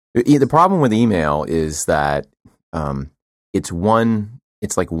The problem with email is that it's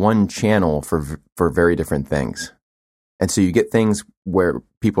like one channel for very different things. And so you get things where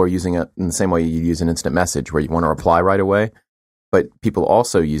people are using it in the same way you use an instant message where you want to reply right away. But people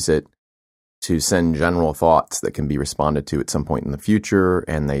also use it to send general thoughts that can be responded to at some point in the future.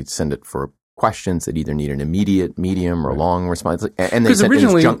 And they send it for questions that either need an immediate, medium, or long response. And they send it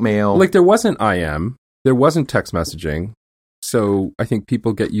as junk mail. Like there wasn't IM, there wasn't text messaging. So I think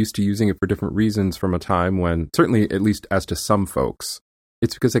people get used to using it for different reasons from a time when, certainly at least as to some folks,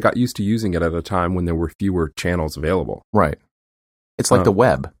 it's because they got used to using it at a time when there were fewer channels available. Right. It's like the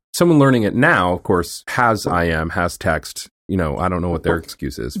web. Someone learning it now, of course, has IM, has text. I don't know what their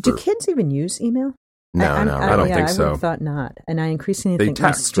excuse is. Do kids even use email? No, I don't think so. I would have thought not. And I increasingly think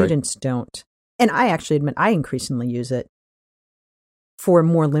my students don't. And I actually admit I increasingly use it for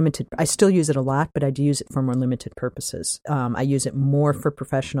more limited. I still use it a lot, but I do use it for more limited purposes. I use it more for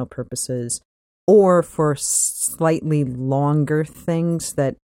professional purposes or for slightly longer things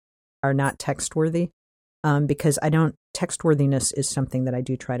that are not text worthy. Because text worthiness is something that I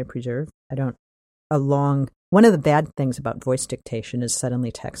do try to preserve. One of the bad things about voice dictation is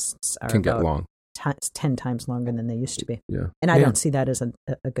suddenly texts can get long. 10 times longer than they used to be. Yeah. And I don't see that as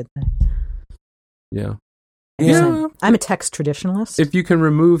a good thing. Yeah. I'm a text traditionalist. If you can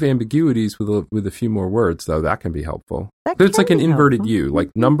remove ambiguities with a few more words, though, that can be helpful. It's like an inverted U. Like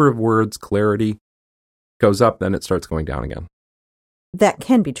number of words, clarity goes up, then it starts going down again. That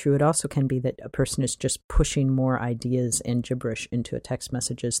can be true. It also can be that a person is just pushing more ideas and gibberish into a text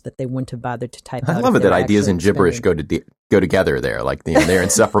messages that they wouldn't have bothered to type out. I love it that ideas and gibberish go together there. Like they're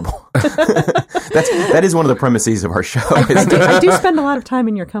inseparable. That is one of the premises of our show. I do spend a lot of time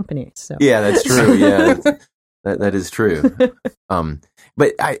in your company. So yeah, that's true. Yeah, that is true.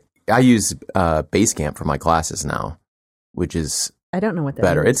 But I use Basecamp for my classes now, which is I don't know what that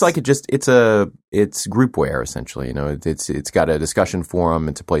better. means. It's groupware essentially. It's got a discussion forum.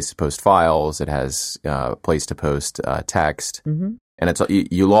 It's a place to post files. It has a place to post text, and it's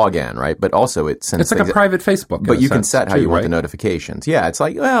you log in, right? But also it sends. It's like a private Facebook, but you can set how you want the notifications. Yeah, it's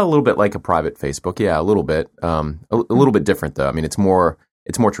like a little bit like a private Facebook. Yeah, a little bit. A little bit different though. I mean, it's more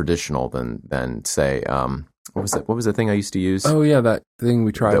traditional than say. What was the thing I used to use? Oh yeah, that thing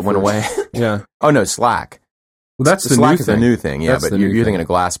we tried that went away. Yeah. Oh no, Slack. Well, that's the Slack new is thing. a new thing, yeah. But you're using a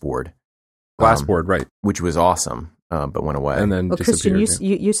Glassboard. Glassboard, right? Which was awesome, but went away. And then Christian,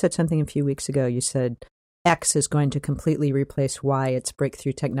 you said something a few weeks ago. You said X is going to completely replace Y. It's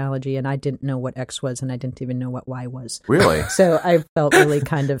breakthrough technology, and I didn't know what X was, and I didn't even know what Y was. Really? So I felt really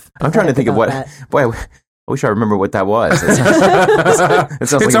kind of. I'm trying to think of what. Boy, I wish I remember what that was.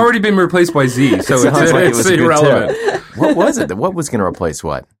 It's already been replaced by Z, so it's irrelevant. What was it? What was going to replace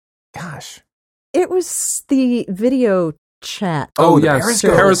what? Gosh. It was the video chat. Oh, yes.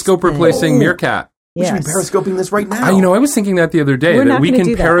 Periscope replacing Meerkat. We should be periscoping this right now. I was thinking that the other day, that we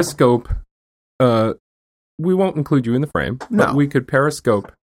can periscope. We won't include you in the frame, but we could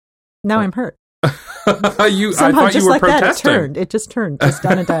periscope. Now I'm hurt. I thought you were protesting. It just turned. Just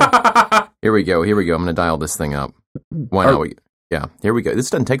down a dial. Here we go. I'm going to dial this thing up. Why not? Yeah, here we go. This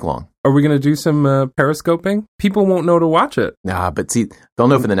doesn't take long. Are we going to do some periscoping? People won't know to watch it. Nah, but see, they'll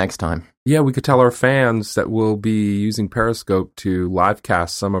know for the next time. Yeah, we could tell our fans that we'll be using Periscope to live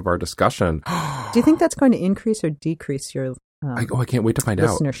cast some of our discussion. Do you think that's going to increase or decrease your I can't wait to find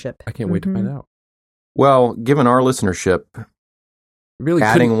listenership? I can't wait to find out. Well, given our listenership, really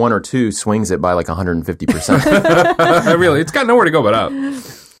adding one or two swings it by like 150%. Really, it's got nowhere to go but up.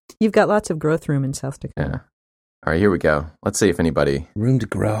 You've got lots of growth room in South Dakota. Yeah. All right, here we go. Let's see if anybody... Room to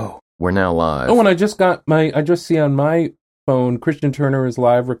grow. We're now live. Oh, and I just see on my phone, Christian Turner is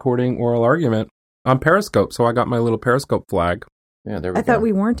live recording Oral Argument on Periscope, so I got my little Periscope flag. Yeah, there we go. I thought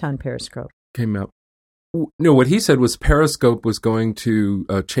we weren't on Periscope. Came up. No, what he said was Periscope was going to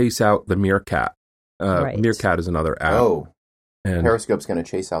chase out the Meerkat. Right. Meerkat is another app. Oh. And Periscope's going to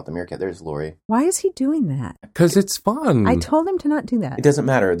chase out the Meerkat. There's Lori. Why is he doing that? Because it's fun. I told him to not do that. It doesn't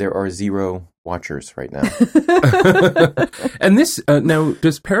matter. There are 0 watchers right now. And this, now,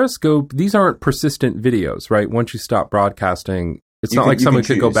 does Periscope, these aren't persistent videos, right? Once you stop broadcasting, it's not like someone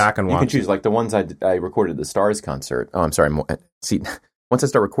could go back and watch. You can choose, like the ones I recorded at the Stars concert. Oh, I'm sorry. See, once I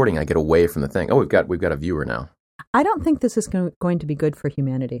start recording, I get away from the thing. Oh, we've got a viewer now. I don't think this is going to be good for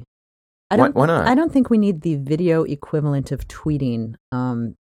humanity. Why not? I don't think we need the video equivalent of tweeting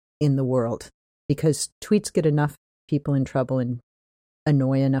in the world, because tweets get enough people in trouble and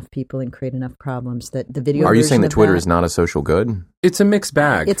annoy enough people and create enough problems that the video. Are you saying that Twitter is not a social good? It's a mixed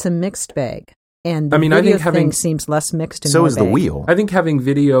bag. It's a mixed bag. And the I think thing seems less mixed and so more is the vague. wheel. I think having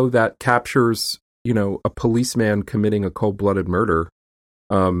video that captures, a policeman committing a cold-blooded murder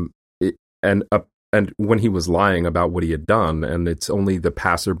And when he was lying about what he had done, and it's only the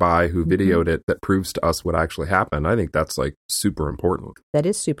passerby who videoed it that proves to us what actually happened, I think that's like super important. That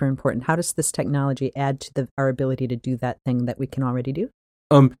is super important. How does this technology add to our ability to do that thing that we can already do?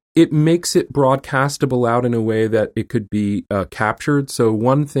 It makes it broadcastable out in a way that it could be captured. So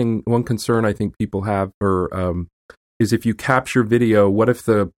one concern I think people have is if you capture video, what if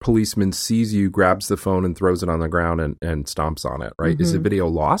the policeman sees you, grabs the phone and throws it on the ground and stomps on it, right? Is the video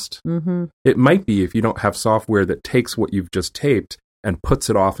lost? It might be if you don't have software that takes what you've just taped and puts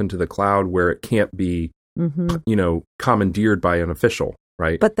it off into the cloud where it can't be, commandeered by an official,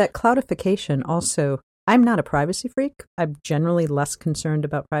 right? But that cloudification also, I'm not a privacy freak. I'm generally less concerned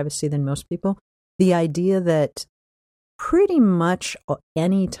about privacy than most people. The idea that pretty much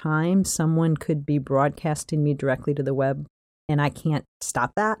any time someone could be broadcasting me directly to the web and I can't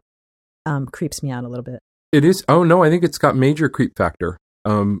stop that creeps me out a little bit. It is. Oh no, I think it's got major creep factor.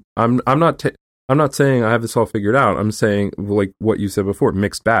 I'm not saying I have this all figured out. I'm saying, like what you said before,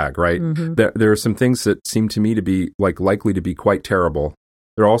 mixed bag, right? There are some things that seem to me to be like likely to be quite terrible.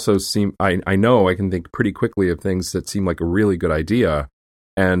 There also seem, I know I can think pretty quickly of things that seem like a really good idea.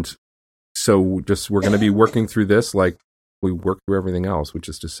 And so we're going to be working through this like we work through everything else, which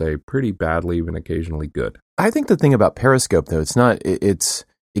is to say pretty badly, even occasionally good. I think the thing about Periscope, though, it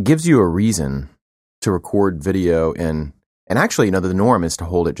gives you a reason to record video and actually, the norm is to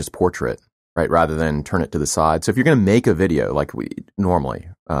hold it just portrait, right? Rather than turn it to the side. So if you're going to make a video like we normally,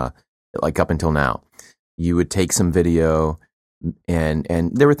 like up until now, you would take some video and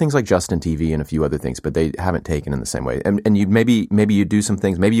there were things like Justin TV and a few other things, but they haven't taken in the same way. And you maybe you do some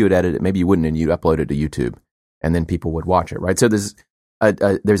things, maybe you would edit it, maybe you wouldn't, and you'd upload it to YouTube. And then people would watch it, right? So there's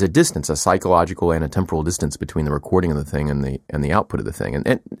a distance, a psychological and a temporal distance between the recording of the thing and the output of the thing.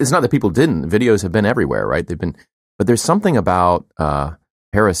 And it's not that people didn't. Videos have been everywhere, right? But there's something about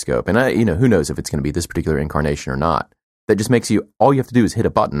Periscope, and who knows if it's going to be this particular incarnation or not, that just makes all you have to do is hit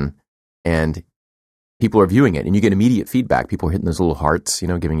a button, and people are viewing it, and you get immediate feedback. People are hitting those little hearts,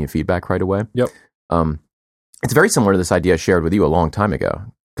 giving you feedback right away. Yep. It's very similar to this idea I shared with you a long time ago,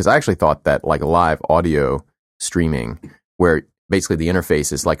 because I actually thought that like live audio streaming, where basically the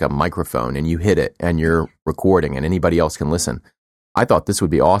interface is like a microphone and you hit it and you're recording and anybody else can listen. I thought this would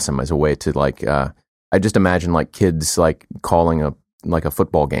be awesome as a way to I just imagine like kids like calling a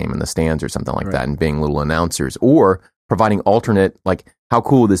football game in the stands or something like that and being little announcers, or providing alternate, like how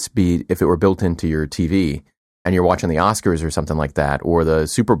cool would this be if it were built into your TV and you're watching the Oscars or something like that, or the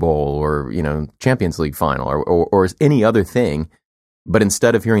Super Bowl, or, Champions League final or any other thing. But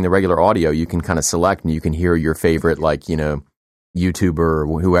instead of hearing the regular audio, you can kind of select and you can hear your favorite, YouTuber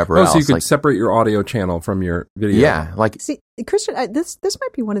or whoever else. So you could separate your audio channel from your video. Yeah. See, Christian, this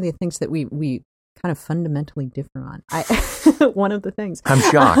might be one of the things that we kind of fundamentally differ on. One of the things. I'm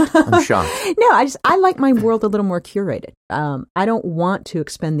shocked. No, I like my world a little more curated. I don't want to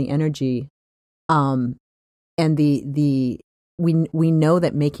expend the energy, and we know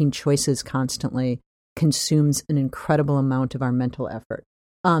that making choices constantly consumes an incredible amount of our mental effort.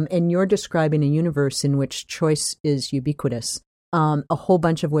 And you're describing a universe in which choice is ubiquitous, a whole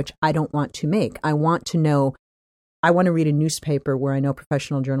bunch of which I don't want to make. I want to read a newspaper where I know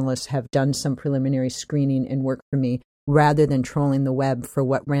professional journalists have done some preliminary screening and work for me, rather than trolling the web for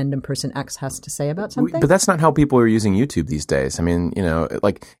what random person X has to say about something. But that's not how people are using YouTube these days. I mean,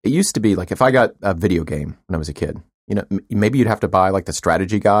 like it used to be like if I got a video game when I was a kid, maybe you'd have to buy like the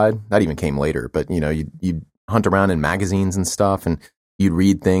strategy guide. That even came later, but you'd hunt around in magazines and stuff, and you'd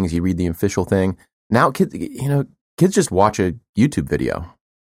read things. You'd read the official thing. Now, kids just watch a YouTube video,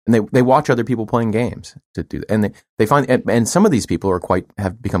 and they watch other people playing games to do that. And they find, and some of these people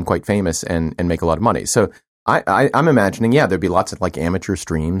have become quite famous and make a lot of money. So I'm imagining, there'd be lots of like amateur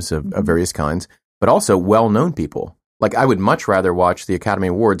streams of various kinds, but also well-known people. Like I would much rather watch the Academy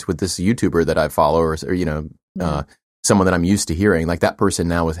Awards with this YouTuber that I follow, or someone that I'm used to hearing. Like that person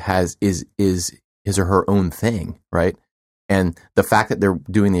now is his or her own thing, right? And the fact that they're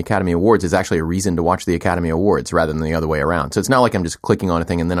doing the Academy Awards is actually a reason to watch the Academy Awards rather than the other way around. So it's not like I'm just clicking on a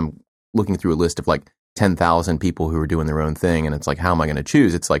thing and then I'm looking through a list of like 10,000 people who are doing their own thing, and it's like, how am I going to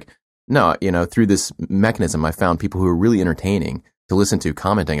choose? It's like, no, through this mechanism, I found people who are really entertaining to listen to,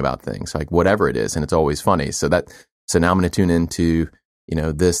 commenting about things, like whatever it is, and it's always funny. So now I'm going to tune into,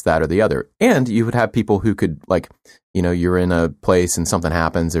 this, that, or the other. And you would have people who could you're in a place and something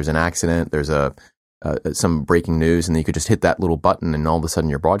happens, there's an accident, there's some breaking news, and then you could just hit that little button and all of a sudden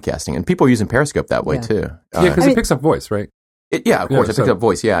you're broadcasting. And people are using Periscope that way too. Because it picks up voice, right? Of course, it picks up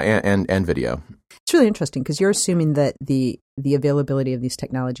voice, and video. It's really interesting because you're assuming that the availability of these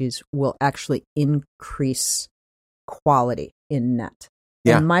technologies will actually increase quality in net.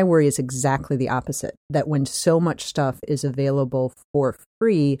 Yeah. And my worry is exactly the opposite, that when so much stuff is available for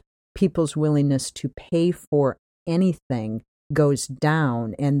free, people's willingness to pay for anything goes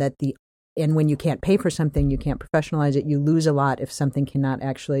down, and when you can't pay for something, you can't professionalize it. You lose a lot if something cannot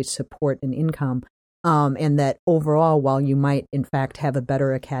actually support an income. And that overall, while you might, in fact, have a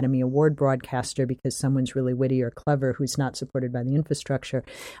better Academy Award broadcaster because someone's really witty or clever who's not supported by the infrastructure,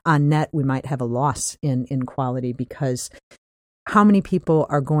 on net, we might have a loss in quality, because how many people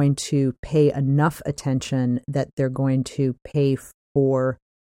are going to pay enough attention that they're going to pay for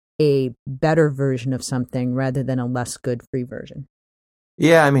a better version of something rather than a less good free version?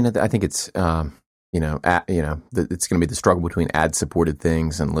 Yeah, I mean, I think it's it's going to be the struggle between ad-supported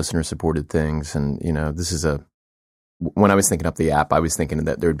things and listener-supported things, and this is when I was thinking up the app, I was thinking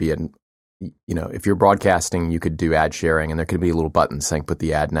that there would be if you're broadcasting, you could do ad sharing, and there could be a little button saying "put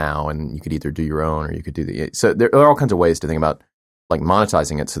the ad now," and you could either do your own or you could do so there are all kinds of ways to think about like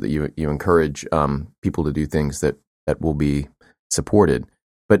monetizing it so that you encourage people to do things that will be supported.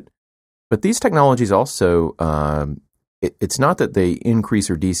 But these technologies also, it's not that they increase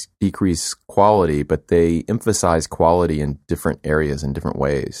or decrease quality, but they emphasize quality in different areas in different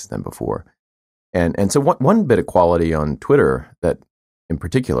ways than before. And so one bit of quality on Twitter that in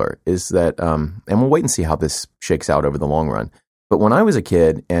particular is that, and we'll wait and see how this shakes out over the long run. But when I was a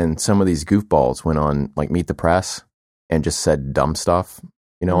kid and some of these goofballs went on like Meet the Press and just said dumb stuff,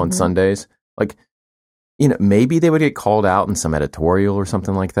 on Sundays, like, maybe they would get called out in some editorial or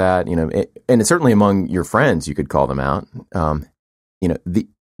something like that, and it's certainly among your friends, you could call them out.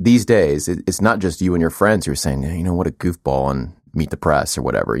 These days, it's not just you and your friends who are saying, what a goofball on Meet the Press or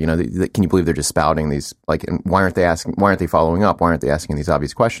whatever. Can you believe they're just spouting these, like, why aren't they following up? Why aren't they asking these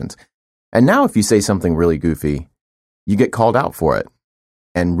obvious questions? And now if you say something really goofy, you get called out for it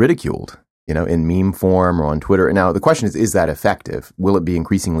and ridiculed, in meme form or on Twitter. Now, the question is that effective? Will it be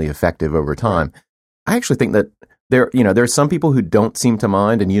increasingly effective over time? I actually think that there are some people who don't seem to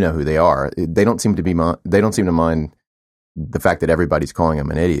mind, and you know who they are. They don't seem to mind the fact that everybody's calling them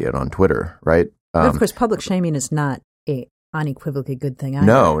an idiot on Twitter, right? But of course, public shaming is not a unequivocally good thing either.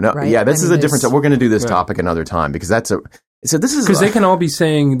 No, right? Yeah, this is a different. We're going to do this topic another time because this is because they can all be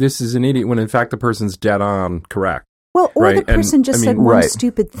saying this is an idiot when in fact the person's dead on correct. Well, or right? the person said one right.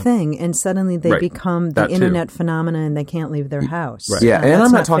 stupid thing, and suddenly they become the internet phenomenon, and they can't leave their house. Right. Yeah, and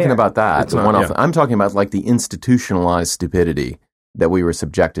I'm not talking about that. I'm talking about like the institutionalized stupidity that we were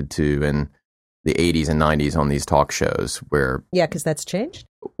subjected to in the 80s and 90s on these talk shows where... Yeah, because that's changed?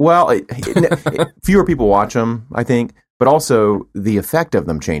 Well, fewer people watch them, I think, but also the effect of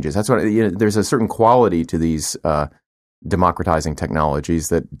them changes. That's what there's a certain quality to these democratizing technologies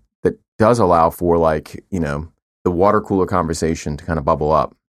that does allow for the water cooler conversation to kind of bubble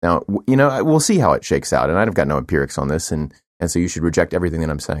up. Now, we'll see how it shakes out, and I've got no empirics on this, and so you should reject everything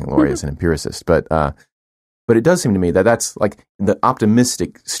that I'm saying, Lori, as an empiricist. But it does seem to me that that's like the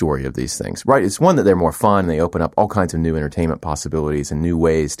optimistic story of these things, right? It's one that they're more fun, and they open up all kinds of new entertainment possibilities and new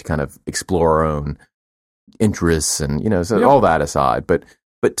ways to kind of explore our own interests, and all that aside. But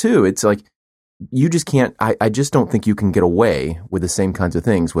two, it's like you just can't. I just don't think you can get away with the same kinds of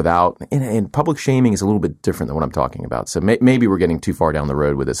things without. And public shaming is a little bit different than what I'm talking about. So maybe we're getting too far down the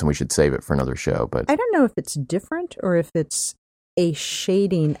road with this, and we should save it for another show. But I don't know if it's different or if it's a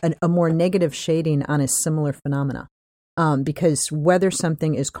shading, a more negative shading on a similar phenomena. Because whether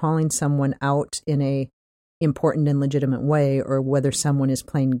something is calling someone out in a important and legitimate way, or whether someone is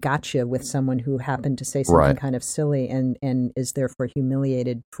playing gotcha with someone who happened to say something kind of silly and is therefore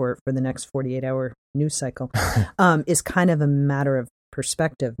humiliated for the next 48-hour news cycle, is kind of a matter of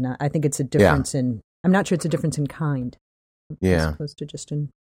perspective. Now, I think it's a difference in. I'm not sure it's a difference in kind, as opposed to just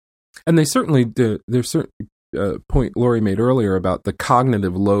in. And they certainly there's certain point Lori made earlier about the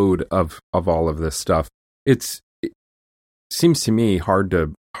cognitive load of all of this stuff. It seems to me hard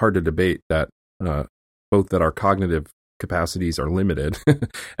to debate that. Both that our cognitive capacities are limited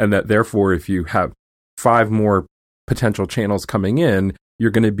and that therefore if you have 5 more potential channels coming in,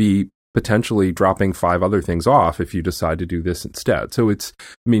 you're going to be potentially dropping 5 other things off if you decide to do this instead. So it's,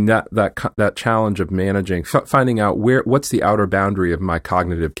 that challenge of managing, finding out what's the outer boundary of my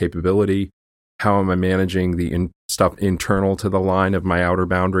cognitive capability. How am I managing the stuff internal to the line of my outer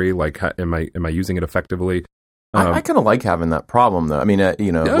boundary? Like, am I using it effectively? I kind of like having that problem, though. I mean,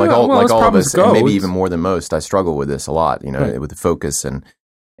 all of us, and maybe even more than most, I struggle with this a lot. With the focus and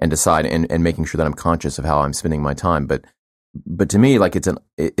decide and making sure that I'm conscious of how I'm spending my time. But to me, like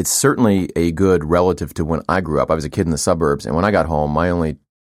it's certainly a good relative to when I grew up. I was a kid in the suburbs, and when I got home, my only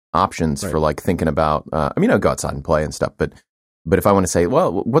options for like thinking about, I'd go outside and play and stuff, but if I want to say,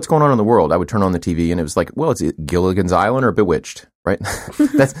 well, what's going on in the world, I would turn on the TV, and it was like, well, it's Gilligan's Island or Bewitched. right?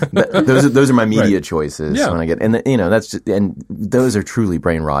 Those are my media choices when I get, and that's just, and those are truly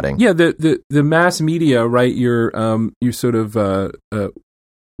brain rotting. Yeah, the mass media, right? You're sort of the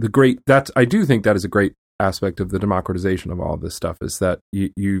great. I do think that is a great aspect of the democratization of all of this stuff, is that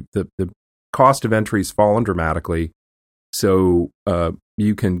the cost of entries fallen dramatically, so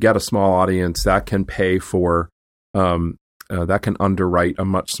you can get a small audience that can pay for. That can underwrite a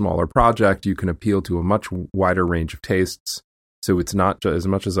much smaller project. You can appeal to a much wider range of tastes. So it's not as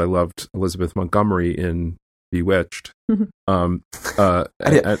much as I loved Elizabeth Montgomery in Bewitched. I don't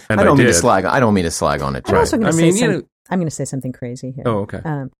mean to slag on it. I'm also going to I'm going to say something crazy here. Oh, okay.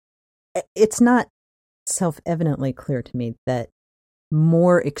 It's not self-evidently clear to me that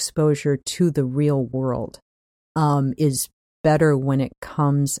more exposure to the real world is better when it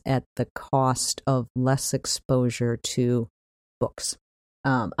comes at the cost of less exposure to books.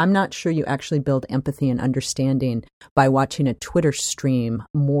 I'm not sure you actually build empathy and understanding by watching a Twitter stream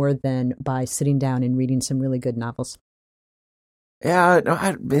more than by sitting down and reading some really good novels. Yeah,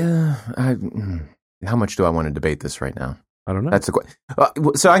 how much do I want to debate this right now? I don't know. That's the question.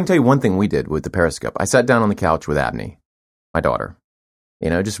 So I can tell you one thing we did with the Periscope. I sat down on the couch with Abney, my daughter,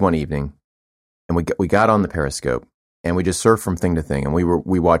 just one evening, and we got on the Periscope. And we just surfed from thing to thing, and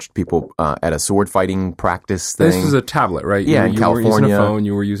we watched people at a sword fighting practice thing. This was a tablet, right? Yeah, in California. You were using a phone.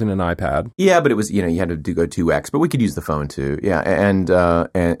 You were using an iPad. Yeah, but it was you had to go 2x, but we could use the phone too. Yeah, and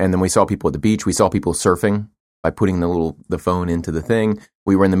then we saw people at the beach. We saw people surfing by putting the phone into the thing.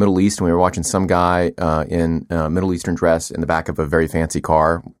 We were in the Middle East, and we were watching some guy in Middle Eastern dress in the back of a very fancy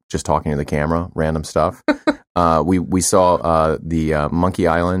car, just talking to the camera, random stuff. We saw the Monkey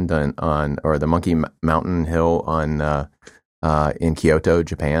Island or the Monkey Mountain Hill in Kyoto,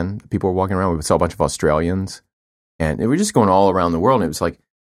 Japan. People were walking around. We saw a bunch of Australians, and we were just going all around the world. And it was like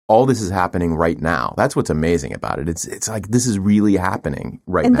all this is happening right now. That's what's amazing about it. It's like this is really happening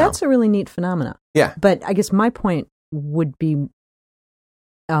right now, and that's a really neat phenomena. Yeah, but I guess my point would be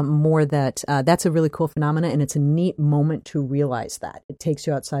more that that's a really cool phenomena, and it's a neat moment to realize that. It takes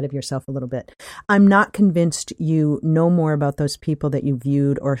you outside of yourself a little bit. I'm not convinced you know more about those people that you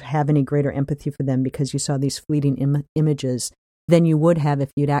viewed or have any greater empathy for them because you saw these fleeting images than you would have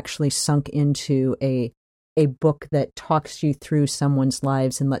if you'd actually sunk into a book that talks you through someone's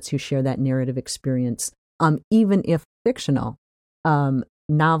lives and lets you share that narrative experience. Even if fictional,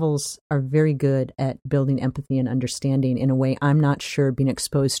 novels are very good at building empathy and understanding in a way I'm not sure being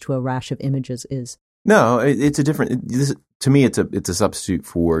exposed to a rash of images is. No, it's a different. To me, it's a substitute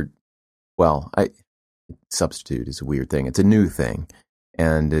for. Well, substitute is a weird thing. It's a new thing,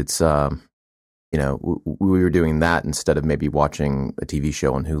 and it's we were doing that instead of maybe watching a TV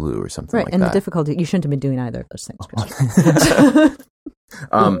show on Hulu or something like that. Right, and the difficulty, you shouldn't have been doing either of those things.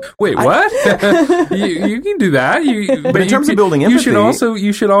 Wait, what? you can do that. But in terms of building empathy,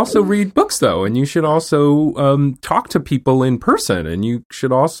 you should also read books though, and you should also talk to people in person, and you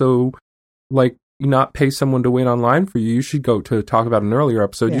should also not pay someone to wait online for you. You should go to talk about an earlier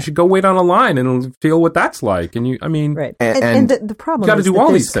episode. Yeah. You should go wait on a line and feel what that's like. And right. And the problem is that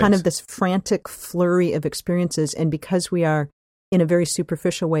there's kind of this frantic flurry of experiences, and because we are in a very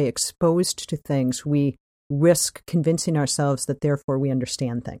superficial way exposed to things, we risk convincing ourselves that therefore we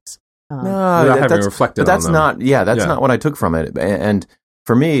understand things. Having reflected that's on them. That's not what I took from it. And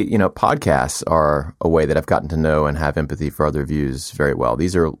for me, podcasts are a way that I've gotten to know and have empathy for other views very well.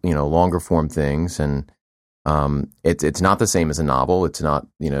 These are, longer form things, and it's not the same as a novel. It's not,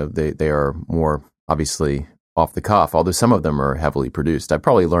 they are more obviously off the cuff, although some of them are heavily produced. I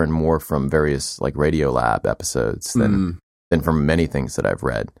probably learned more from various Radiolab episodes than from many things that I've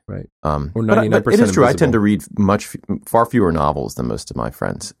read. Right. Or 99% but it is true. Invisible. I tend to read far fewer novels than most of my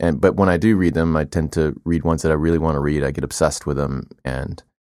friends. But when I do read them, I tend to read ones that I really want to read. I get obsessed with them, and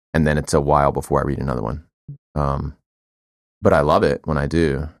then it's a while before I read another one. But I love it when I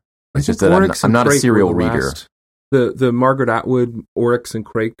do. It's just that I'm not a serial reader. The Margaret Atwood, Oryx and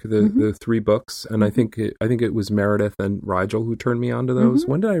Crake, the three books, and I think it was Meredith and Rigel who turned me on to those.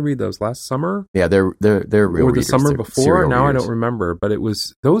 Mm-hmm. When did I read those? Last summer? Yeah, they're real or readers. The summer before. Now readers. I don't remember, but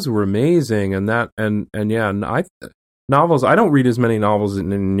those were amazing. And novels. I don't read as many novels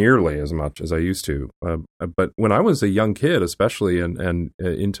nearly as much as I used to. But when I was a young kid, especially and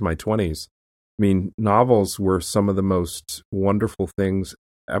into my 20s, novels were some of the most wonderful things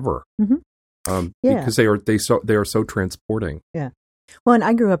ever. Mm-hmm. Because they are so transporting. Yeah. Well, and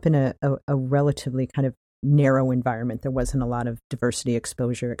I grew up in a relatively kind of narrow environment. There wasn't a lot of diversity,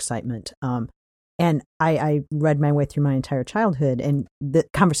 exposure, excitement. And I read my way through my entire childhood, and the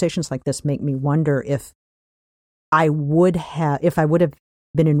conversations like this make me wonder if I would have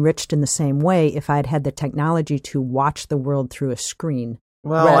been enriched in the same way if I'd had the technology to watch the world through a screen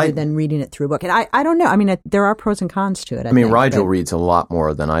rather than reading it through a book. And I don't know. I mean, there are pros and cons to it. I think, Rigel reads a lot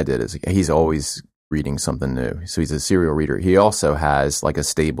more than I did. He's always reading something new. So he's a serial reader. He also has like a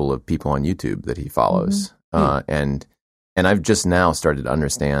stable of people on YouTube that he follows. And I've just now started to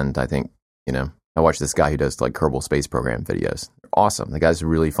understand, I think, I watch this guy who does like Kerbal Space Program videos. Awesome. The guy's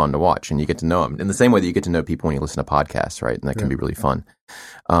really fun to watch, and you get to know him in the same way that you get to know people when you listen to podcasts, right? And that can be really fun.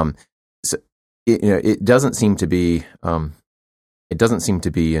 So it doesn't seem to be an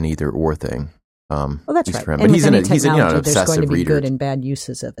either or thing. Well, that's right. But he's an obsessive there's going to be reader. good and bad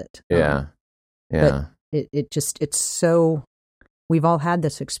uses of it. Yeah. But it's so, we've all had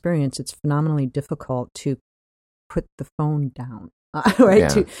this experience. It's phenomenally difficult to put the phone down,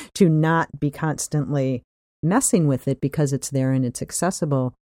 right? Yeah. To not be constantly messing with it because it's there and it's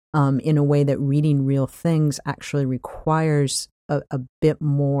accessible in a way that reading real things actually requires a bit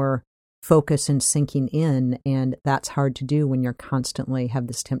more focus and sinking in, and that's hard to do when you're constantly have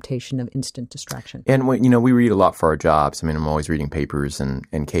this temptation of instant distraction. And we read a lot for our jobs. I mean, I'm always reading papers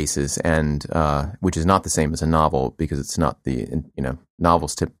and cases, and which is not the same as a novel because it's not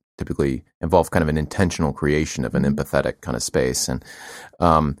novels typically involve kind of an intentional creation of an empathetic kind of space. And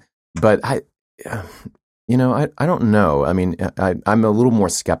but I don't know. I mean, I'm a little more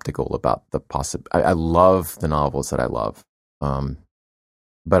skeptical about the I love the novels that I love.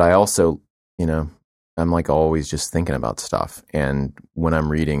 But I also, I'm like always just thinking about stuff. And when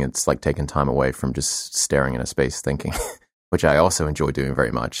I'm reading, it's like taking time away from just staring into space thinking, which I also enjoy doing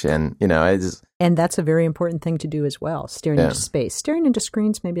very much. And, and that's a very important thing to do as well. Staring into space. Staring into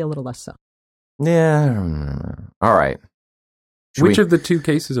screens, maybe a little less so. Yeah. All right. Which of the two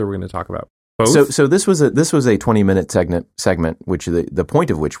cases are we going to talk about? Both? So this was a 20-minute segment, which the point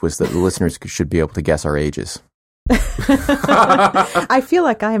of which was that the listeners should be able to guess our ages. I feel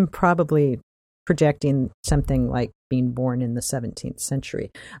like I am probably projecting something like being born in the 17th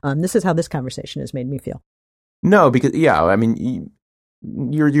century. This is how this conversation has made me feel. No, because I mean,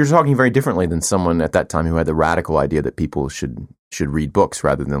 you're talking very differently than someone at that time who had the radical idea that people should read books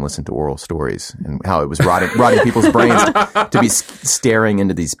rather than listen to oral stories, and how it was rotting people's brains to be staring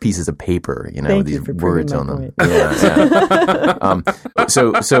into these pieces of paper, with these words on them. Yeah.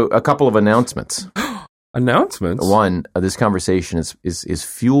 So a couple of announcements. Announcements? One, this conversation is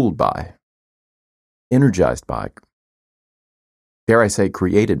fueled by, energized by, dare I say,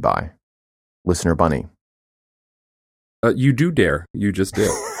 created by, Listener Bunny. You do dare. You just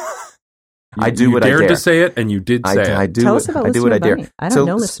did. I do what I dare. You dared to say it, and you did say it. Tell us about Listener Bunny. I don't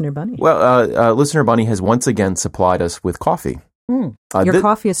know Listener Bunny. Well, Listener Bunny has once again supplied us with coffee. Your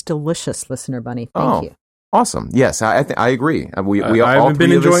coffee is delicious, Listener Bunny. Thank you. Awesome. Yes, I agree. We I haven't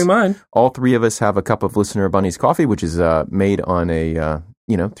been enjoying mine. All three of us have a cup of Listener Bunny's coffee, which is made on a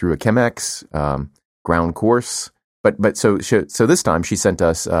through a Chemex ground course. But so this time she sent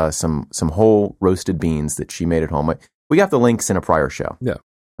us some whole roasted beans that she made at home. We got the links in a prior show. Yeah,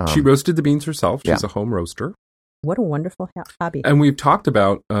 she roasted the beans herself. She's a home roaster. What a wonderful hobby! And we've talked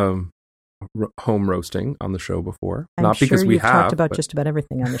about home roasting on the show before. I'm sure you've talked about just about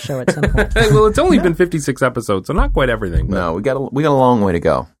everything on the show at some point. Well, it's only been 56 episodes, so not quite everything. But. No, we got a long way to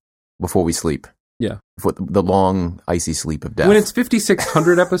go before we sleep. Yeah. Before the long, icy sleep of death. When it's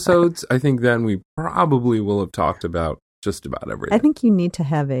 5,600 episodes, I think then we probably will have talked about just about everything. I think you need to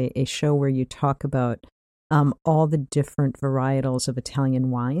have a show where you talk about all the different varietals of Italian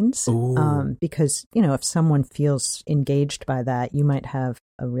wines. Because, if someone feels engaged by that, you might have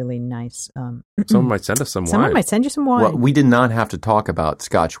a really nice... someone might send us some wine. Someone might send you some wine. Well, we did not have to talk about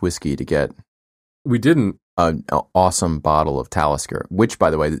Scotch whiskey to get... We didn't. An awesome bottle of Talisker, which, by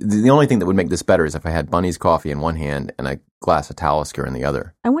the way, the only thing that would make this better is if I had Bunny's coffee in one hand and a glass of Talisker in the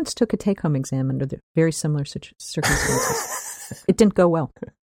other. I once took a take-home exam under very similar circumstances. It didn't go well.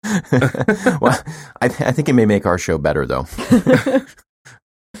 Well, I think it may make our show better, though.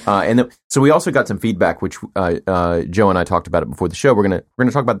 So we also got some feedback, which Joe and I talked about it before the show. We're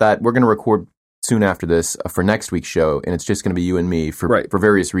gonna talk about that. We're gonna record soon after this for next week's show, and it's just gonna be you and me for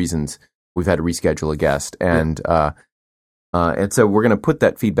various reasons. We've had to reschedule a guest, and so we're gonna put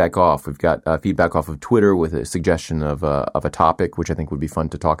that feedback off. We've got feedback off of Twitter with a suggestion of a topic, which I think would be fun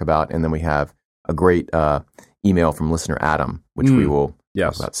to talk about, and then we have a great email from listener Adam, which we will.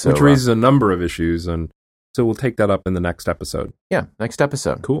 Yes, so, which raises a number of issues, and so we'll take that up in the next episode. Yeah, next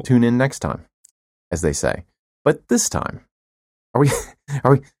episode. Cool. Tune in next time, as they say. But this time, are we?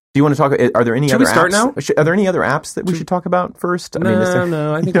 Do you want to talk? Are there any other apps? Should we start now? Are there any other apps that we should talk about first?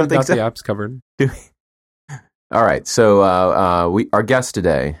 No. I think we got the apps covered. All right. So our guest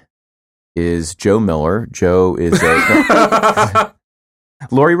today is Joe Miller. Joe is a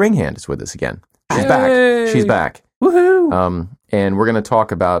Lori Ringhand is with us again. She's back. She's back. Woohoo! And we're going to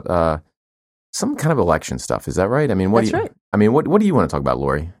talk about some kind of election stuff. Is that right? I mean, That's right. I mean, what do you want to talk about,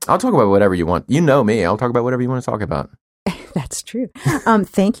 Lori? I'll talk about whatever you want. You know me. I'll talk about whatever you want to talk about. That's true.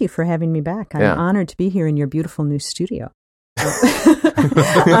 Thank you for having me back. I'm honored to be here in your beautiful new studio. I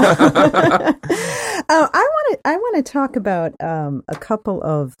want to talk about a couple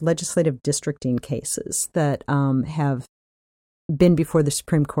of legislative districting cases that have been before the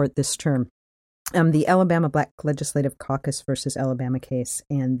Supreme Court this term. The Alabama Black Legislative Caucus versus Alabama case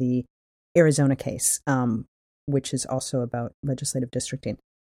and the Arizona case, which is also about legislative districting.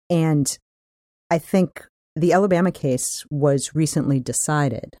 And I think the Alabama case was recently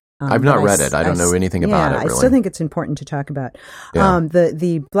decided. I've not read it. I don't know anything about it, really. I still think it's important to talk about. Yeah.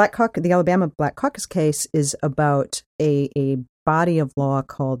 The Alabama Black Caucus case is about a body of law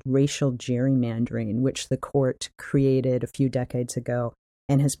called racial gerrymandering, which the court created a few decades ago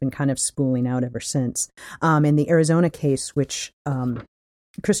and has been kind of spooling out ever since. And the Arizona case, which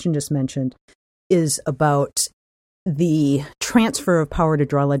Christian just mentioned, is about the transfer of power to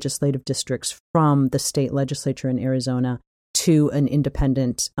draw legislative districts from the state legislature in Arizona to an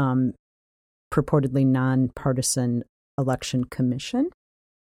independent, purportedly nonpartisan election commission.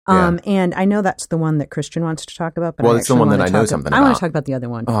 And I know that's the one that Christian wants to talk about. But well, it's the one that I know something about. I want to talk about the other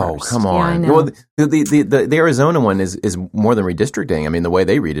one first. Oh, come on. Yeah, I know. Well, the Arizona one is more than redistricting. I mean, the way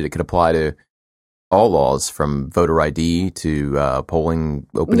they read it, it could apply to all laws from voter ID to polling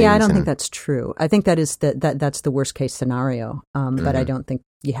openings. Yeah, I don't think that's true. I think that's the worst case scenario. But I don't think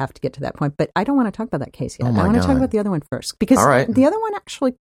you have to get to that point. But I don't want to talk about that case yet. Oh my I want to God. talk about the other one first because the other one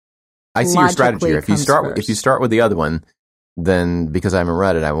actually. I see your strategy here. If you start with the other one, then because I haven't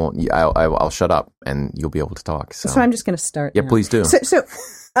read it, I won't. I'll shut up and you'll be able to talk. So I'm just going to start. Yeah, now. please do. So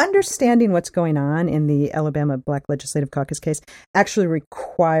understanding what's going on in the Alabama Black Legislative Caucus case actually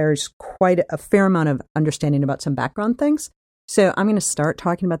requires quite a fair amount of understanding about some background things. So I'm going to start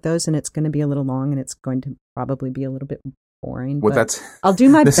talking about those, and it's going to be a little long, and it's going to probably be a little bit boring. Well, I'll do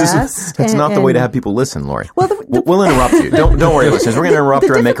my best. That's not the way to have people listen, Lori. Well, we'll interrupt you. Don't worry, listeners. We're going to interrupt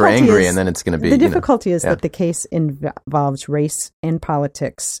her and make her angry, and then it's going to be. The difficulty is that the case involves race and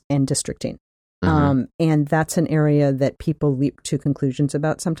politics and districting. Mm-hmm. And that's an area that people leap to conclusions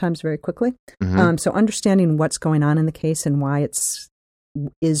about sometimes very quickly. Mm-hmm. So understanding what's going on in the case and why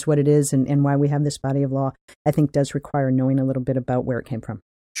is what it is and why we have this body of law, I think does require knowing a little bit about where it came from.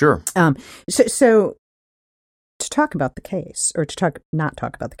 Sure. So to talk about the case, or to not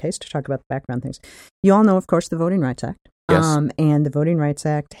talk about the case, to talk about the background things, you all know, of course, the Voting Rights Act. Yes. And the Voting Rights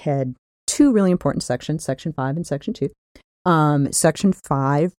Act had two really important sections, Section 5 and Section 2. Section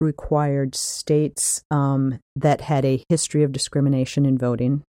 5 required states that had a history of discrimination in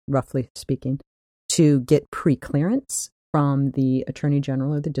voting, roughly speaking, to get pre-clearance from the Attorney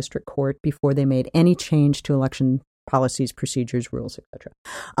General or the District Court before they made any change to election policies, procedures, rules, etc.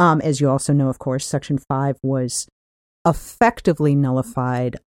 As you also know, of course, Section 5 was effectively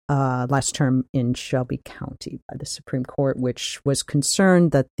nullified last term in Shelby County by the Supreme Court, which was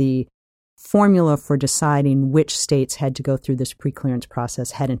concerned that the formula for deciding which states had to go through this pre-clearance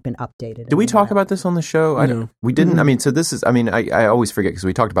process hadn't been updated. Did we talk about this on the show? No. We didn't. Mm-hmm. I mean, so this is, I mean, I always forget because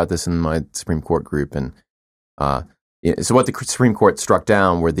we talked about this in my Supreme Court group. And so what the Supreme Court struck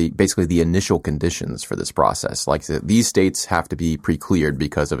down were basically the initial conditions for this process. Like these states have to be pre-cleared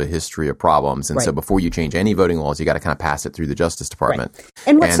because of a history of problems. And so before you change any voting laws, you got to kind of pass it through the Justice Department. Right.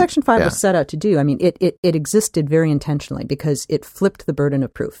 And what Section 5 was set out to do, I mean, it existed very intentionally because it flipped the burden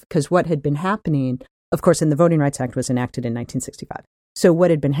of proof. Because what had been happening, of course, and the Voting Rights Act was enacted in 1965. So what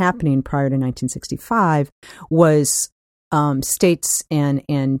had been happening prior to 1965 was states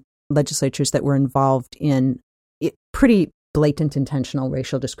and legislatures that were involved in pretty blatant intentional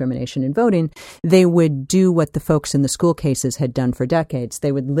racial discrimination in voting, they would do what the folks in the school cases had done for decades.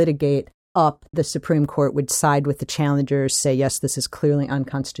 They would litigate up. The Supreme Court would side with the challengers, say, yes, this is clearly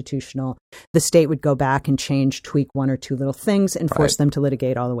unconstitutional. The state would go back and tweak one or two little things and force them to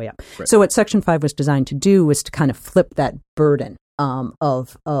litigate all the way up. Right. So what Section 5 was designed to do was to kind of flip that burden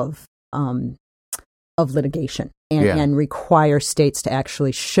of litigation and require states to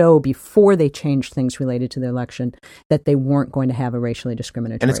actually show before they changed things related to the election that they weren't going to have a racially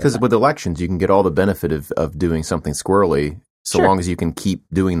discriminatory And it's because with elections, you can get all the benefit of doing something squirrely so long as you can keep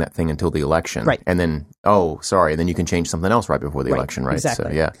doing that thing until the election. Right. And then, then you can change something else right before the election, right?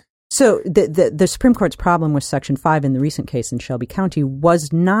 Exactly. So, So the Supreme Court's problem with Section 5 in the recent case in Shelby County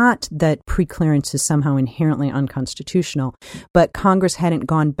was not that preclearance is somehow inherently unconstitutional, but Congress hadn't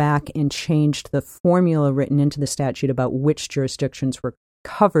gone back and changed the formula written into the statute about which jurisdictions were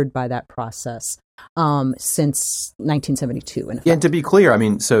covered by that process since 1972. Yeah, and to be clear, I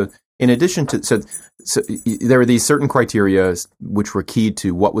mean, so in addition to so there were these certain criteria which were key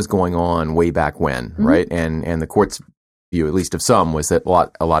to what was going on way back when, right? And the court's view, at least of some, was that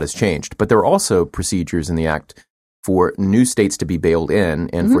a lot has changed. But there are also procedures in the Act for new states to be bailed in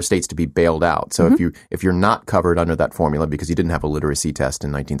and for states to be bailed out. So if you're not covered under that formula because you didn't have a literacy test in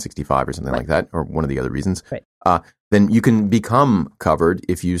 1965 or something like that, or one of the other reasons, then you can become covered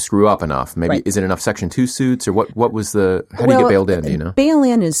if you screw up enough. Maybe is it enough Section 2 suits, or what was the? How do you get bailed in? Do you know? Bail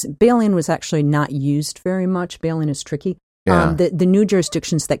in was actually not used very much. Bail in is tricky. Yeah. The new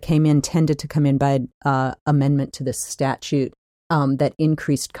jurisdictions that came in tended to come in by amendment to the statute that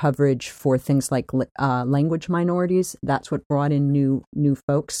increased coverage for things like language minorities. That's what brought in new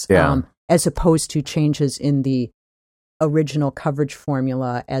folks, as opposed to changes in the original coverage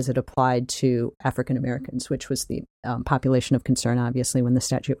formula as it applied to African Americans, which was the population of concern, obviously, when the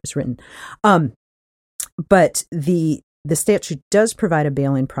statute was written. But the statute does provide a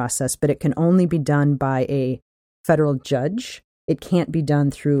bail-in process, but it can only be done by a federal judge. It can't be done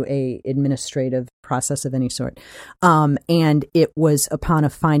through a administrative process of any sort. And it was upon a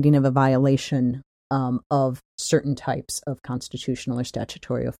finding of a violation of certain types of constitutional or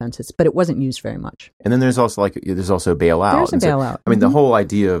statutory offenses, but it wasn't used very much. And then there's also bailout. There's a bailout. I mean, the whole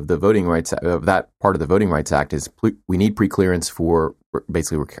idea of the Voting Rights of that part of the Voting Rights Act is we need preclearance for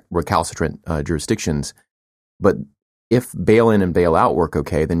basically recalcitrant jurisdictions, but if bail-in and bail-out work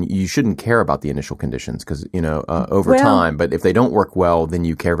okay, then you shouldn't care about the initial conditions because, over time. But if they don't work well, then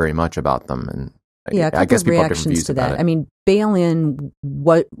you care very much about them. And I guess people have different views about it. I mean, bail-in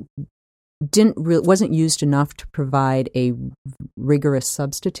wasn't used enough to provide a rigorous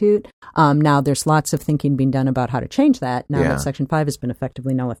substitute. Now, there's lots of thinking being done about how to change that now that Section 5 has been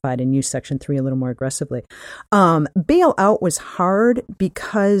effectively nullified and use Section 3 a little more aggressively. Bail-out was hard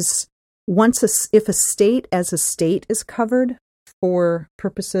because if a state as a state is covered for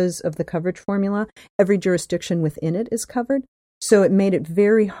purposes of the coverage formula, every jurisdiction within it is covered. So it made it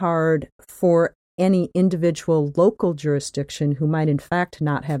very hard for any individual local jurisdiction who might in fact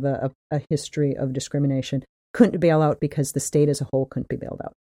not have a history of discrimination couldn't bail out because the state as a whole couldn't be bailed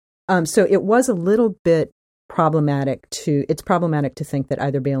out. So it was a little bit problematic to think that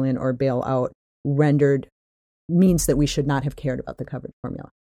either bail in or bail out means that we should not have cared about the coverage formula.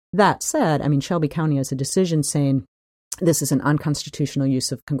 That said, I mean, Shelby County has a decision saying this is an unconstitutional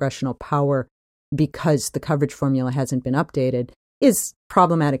use of congressional power because the coverage formula hasn't been updated is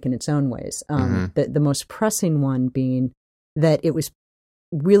problematic in its own ways. The most pressing one being that it was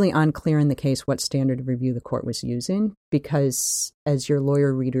really unclear in the case what standard of review the court was using because, as your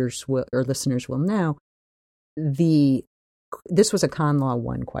lawyer readers or listeners will know, this was a Con Law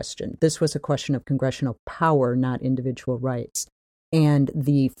 1 question. This was a question of congressional power, not individual rights. And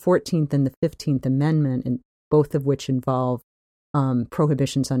the 14th and the 15th Amendment, and both of which involve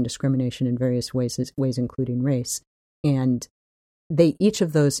prohibitions on discrimination in various ways including race. And each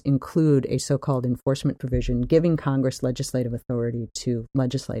of those include a so-called enforcement provision giving Congress legislative authority to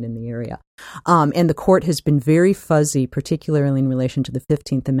legislate in the area. And the court has been very fuzzy, particularly in relation to the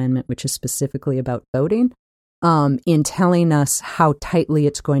 15th Amendment, which is specifically about voting, in telling us how tightly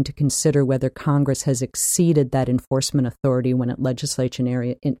it's going to consider whether Congress has exceeded that enforcement authority when it legislates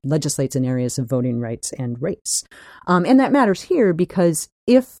in areas of voting rights and race. And that matters here because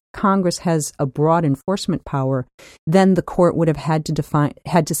if Congress has a broad enforcement power, then the court would have had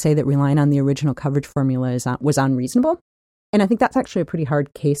to say that relying on the original coverage formula was unreasonable. And I think that's actually a pretty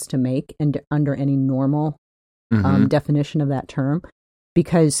hard case to make and under any normal definition of that term,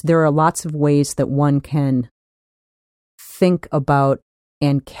 because there are lots of ways that one can think about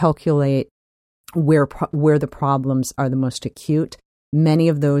and calculate where the problems are the most acute, many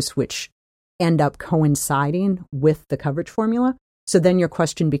of those which end up coinciding with the coverage formula. So then your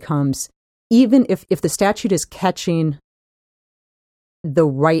question becomes, even if the statute is catching the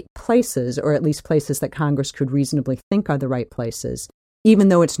right places, or at least places that Congress could reasonably think are the right places, even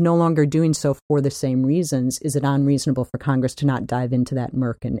though it's no longer doing so for the same reasons, is it unreasonable for Congress to not dive into that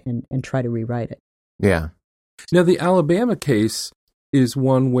murk and try to rewrite it? Yeah. Now, the Alabama case is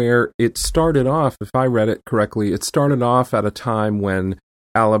one where it started off, if I read it correctly, it started off at a time when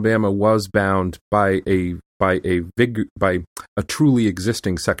Alabama was bound by a truly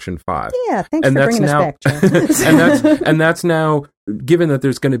existing Section 5. Yeah, thanks for bringing us back, Joe. and that's now, given that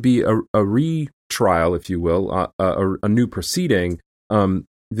there's going to be a retrial, if you will, a new proceeding,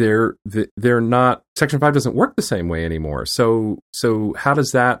 they're not, Section 5 doesn't work the same way anymore. So how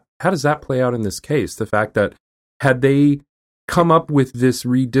does that play out in this case? The fact that had they come up with this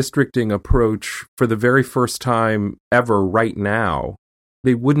redistricting approach for the very first time ever right now,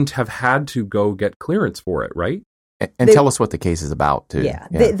 they wouldn't have had to go get clearance for it, right? And tell us what the case is about, too. Yeah.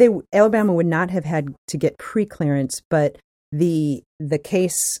 Alabama would not have had to get pre-clearance, but the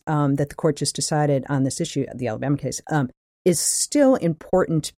case that the court just decided on this issue, the Alabama case, is still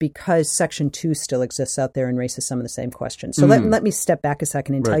important because Section 2 still exists out there and raises some of the same questions. So let me step back a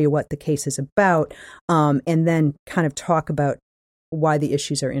second and tell you what the case is about, and then kind of talk about why the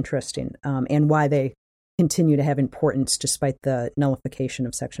issues are interesting and why they continue to have importance despite the nullification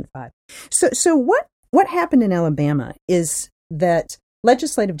of Section 5. So what happened in Alabama is that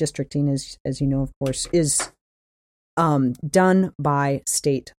legislative districting, as you know, of course, is done by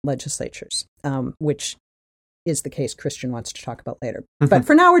state legislatures, which is the case Christian wants to talk about later. But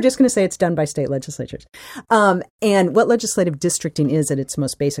for now, we're just going to say it's done by state legislatures. And what legislative districting is at its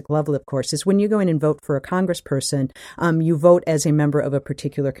most basic level, of course, is when you go in and vote for a congressperson, you vote as a member of a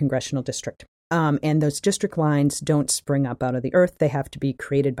particular congressional district. And those district lines don't spring up out of the earth. They have to be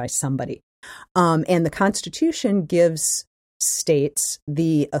created by somebody. And the Constitution gives states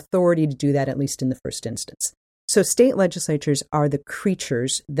the authority to do that, at least in the first instance. So state legislatures are the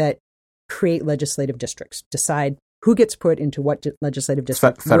creatures that create legislative districts, decide who gets put into what legislative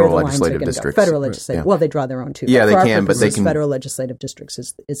district. Federal legislative districts. Federal legislative. Yeah. Well, they draw their own too. Yeah, they can, but they can. Federal legislative districts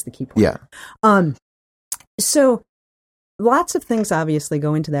is the key point. Yeah. So lots of things obviously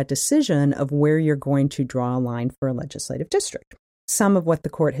go into that decision of where you're going to draw a line for a legislative district. Some of what the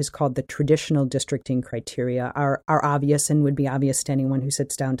court has called the traditional districting criteria are obvious and would be obvious to anyone who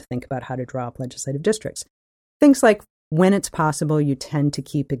sits down to think about how to draw up legislative districts. Things like, when it's possible, you tend to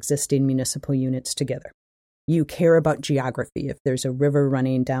keep existing municipal units together. You care about geography. If there's a river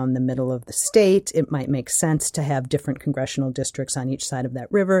running down the middle of the state, it might make sense to have different congressional districts on each side of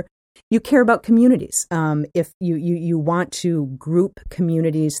that river. You care about communities. If you want to group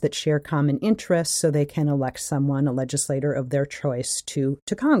communities that share common interests so they can elect someone, a legislator of their choice, to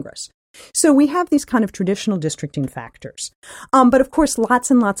Congress. So we have these kind of traditional districting factors. But of course, lots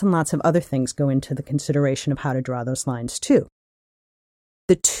and lots and lots of other things go into the consideration of how to draw those lines too.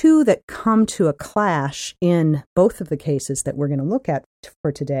 The two that come to a clash in both of the cases that we're going to look at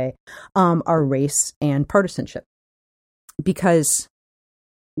for today are race and partisanship. Because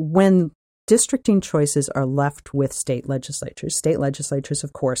when districting choices are left with state legislatures,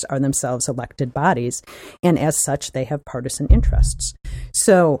 of course, are themselves elected bodies, and as such, they have partisan interests.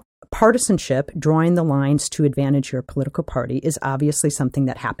 So partisanship, drawing the lines to advantage your political party, is obviously something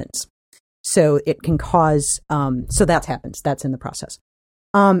that happens. So it can cause, so that happens. That's in the process.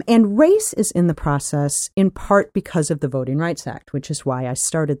 And race is in the process in part because of the Voting Rights Act, which is why I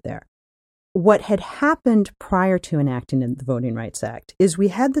started there. What had happened prior to enacting the Voting Rights Act is we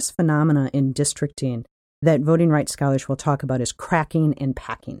had this phenomena in districting that voting rights scholars will talk about as cracking and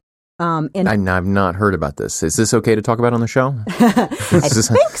packing. And I've not heard about this. Is this okay to talk about on the show? I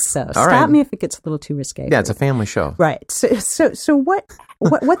think so. Stop me if it gets a little too risque. Yeah, it's a family show. Right. So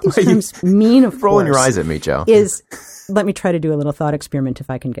what these terms mean, of course, rolling your eyes at me, Joe, is, let me try to do a little thought experiment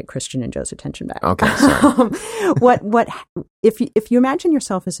if I can get Christian and Joe's attention back. Okay, sorry. If you imagine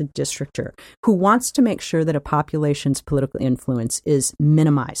yourself as a districtor who wants to make sure that a population's political influence is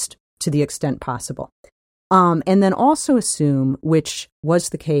minimized to the extent possible, and then also assume, which was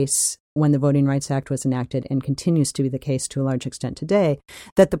the case when the Voting Rights Act was enacted and continues to be the case to a large extent today,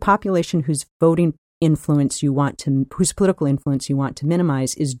 that the population whose political influence you want to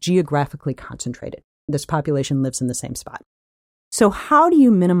minimize is geographically concentrated. This population lives in the same spot. So how do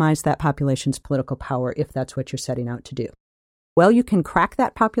you minimize that population's political power if that's what you're setting out to do? Well, you can crack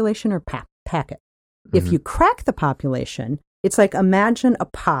that population or pack it. Mm-hmm. If you crack the population, it's like imagine a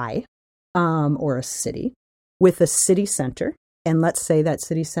pie or a city with a city center. And let's say that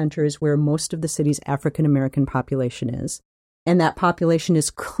city center is where most of the city's African-American population is. And that population is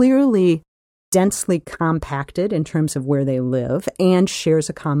clearly densely compacted in terms of where they live and shares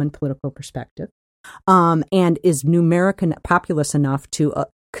a common political perspective, and is numeric and populous enough to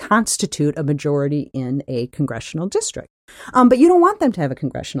constitute a majority in a congressional district. But you don't want them to have a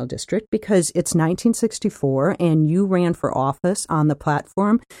congressional district because it's 1964 and you ran for office on the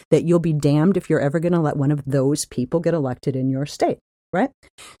platform that you'll be damned if you're ever going to let one of those people get elected in your state, right?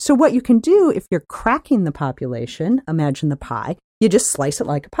 So what you can do if you're cracking the population, imagine the pie, you just slice it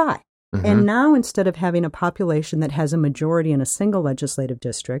like a pie. Mm-hmm. And now instead of having a population that has a majority in a single legislative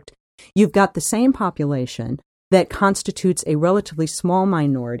district, you've got the same population that constitutes a relatively small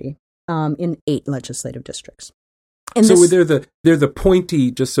minority in 8 legislative districts. And so they're the pointy,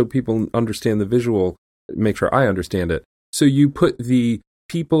 just so people understand the visual, make sure I understand it. So you put the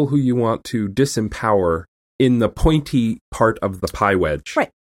people who you want to disempower in the pointy part of the pie wedge.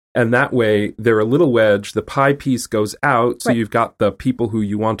 Right. And that way, they're a little wedge. The pie piece goes out. So Right. you've got the people who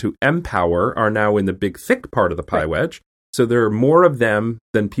you want to empower are now in the big, thick part of the pie Right. wedge. So there are more of them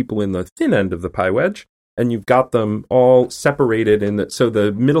than people in the thin end of the pie wedge. And you've got them all separated in that. So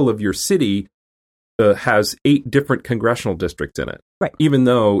the middle of your city has 8 different congressional districts in it, Right. even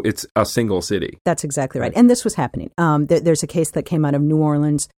though it's a single city. That's exactly right. And this was happening. There's a case that came out of New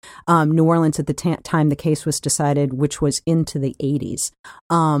Orleans. New Orleans, at the time the case was decided, which was into the 80s,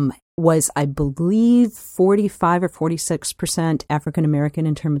 was, I believe, 45 or 46% African American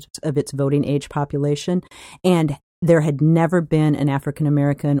in terms of its voting age population. And there had never been an African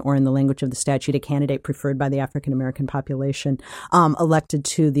American, or in the language of the statute, a candidate preferred by the African American population, elected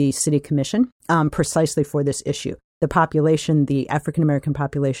to the city commission precisely for this issue. The population, the African American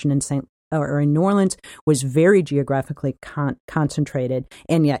population in New Orleans, was very geographically concentrated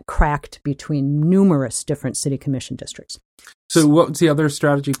and yet cracked between numerous different city commission districts. So what's the other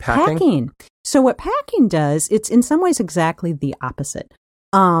strategy? Packing? So what packing does, it's in some ways exactly the opposite.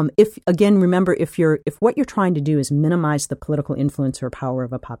 If what you're trying to do is minimize the political influence or power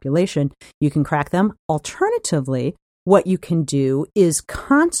of a population, you can crack them. Alternatively, what you can do is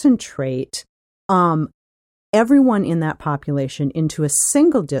concentrate everyone in that population into a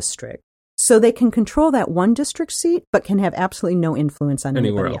single district, so they can control that one district seat, but can have absolutely no influence on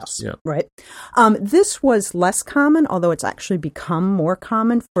anybody else. Yeah. Right? This was less common, although it's actually become more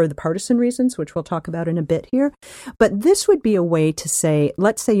common for the partisan reasons, which we'll talk about in a bit here. But this would be a way to say,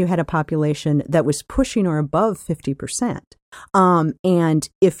 let's say you had a population that was pushing or above 50%. And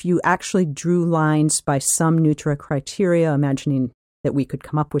if you actually drew lines by some Neutra criteria, imagining that we could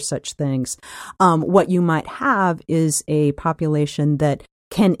come up with such things, what you might have is a population that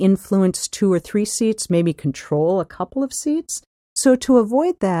can influence 2 or 3 seats, maybe control a couple of seats. So to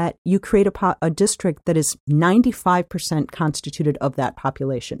avoid that, you create a district that is 95% constituted of that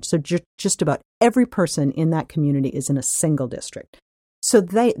population. So just about every person in that community is in a single district. So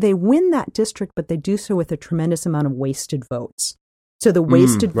they win that district, but they do so with a tremendous amount of wasted votes. So the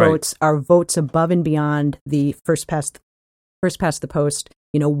wasted votes are votes above and beyond the first past the post,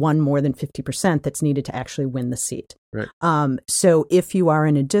 one more than 50% that's needed to actually win the seat. Right. So if you are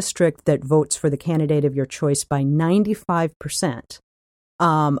in a district that votes for the candidate of your choice by 95%,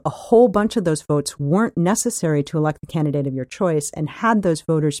 a whole bunch of those votes weren't necessary to elect the candidate of your choice. And had those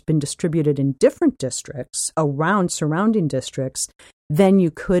voters been distributed in different districts around surrounding districts, then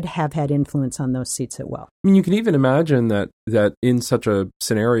you could have had influence on those seats as well. I mean, you can even imagine that in such a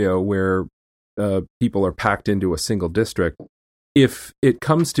scenario where people are packed into a single district, if it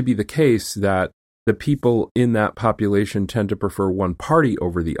comes to be the case that the people in that population tend to prefer one party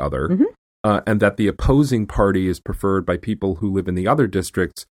over the other, and that the opposing party is preferred by people who live in the other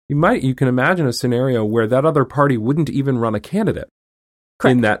districts, you can imagine a scenario where that other party wouldn't even run a candidate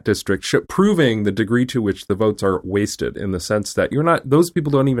in that district, proving the degree to which the votes are wasted, in the sense that those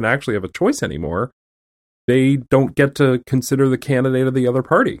people don't even actually have a choice anymore. They don't get to consider the candidate of the other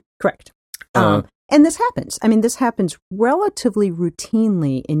party. Correct. And this happens. I mean, this happens relatively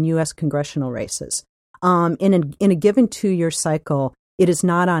routinely in U.S. congressional races. In a given 2-year cycle, it is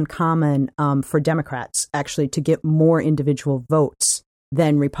not uncommon for Democrats actually to get more individual votes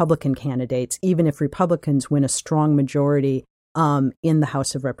than Republican candidates, even if Republicans win a strong majority in the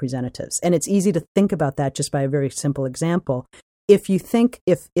House of Representatives. And it's easy to think about that just by a very simple example. If you think,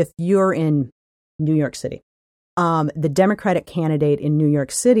 if you're in New York City, the Democratic candidate in New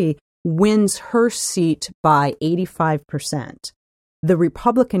York City wins her seat by 85%. The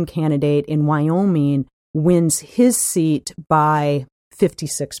Republican candidate in Wyoming wins his seat by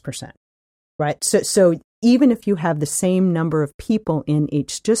 56%, right? So even if you have the same number of people in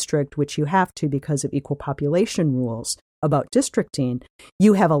each district, which you have to because of equal population rules about districting,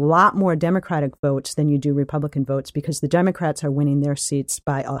 you have a lot more Democratic votes than you do Republican votes, because the Democrats are winning their seats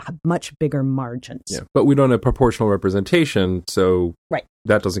by a much bigger margins. Yeah, but we don't have proportional representation, so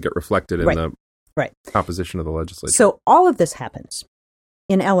that doesn't get reflected in the composition of the legislature. So all of this happens.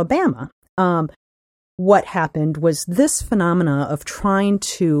 In Alabama, what happened was this phenomena of trying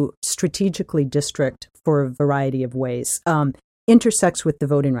to strategically district for a variety of ways intersects with the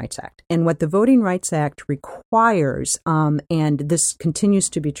Voting Rights Act. And what the Voting Rights Act requires, and this continues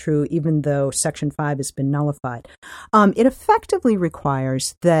to be true even though Section 5 has been nullified, it effectively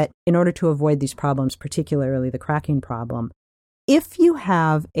requires that in order to avoid these problems, particularly the cracking problem, if you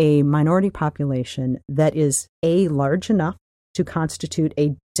have a minority population that is A, large enough to constitute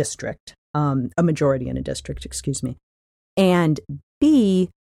a district, a majority in a district, and B,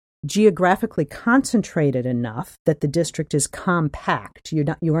 geographically concentrated enough that the district is compact.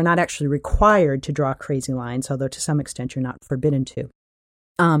 You are not actually required to draw crazy lines, although to some extent you're not forbidden to.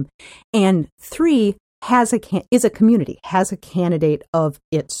 And 3, is a community, has a candidate of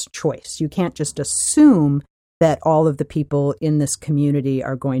its choice. You can't just assume that all of the people in this community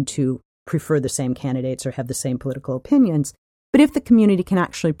are going to prefer the same candidates or have the same political opinions. But if the community can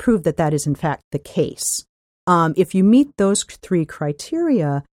actually prove that that is in fact the case, if you meet those 3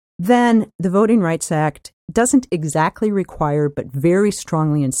 criteria, then the Voting Rights Act doesn't exactly require, but very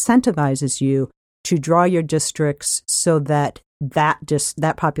strongly incentivizes you to draw your districts so that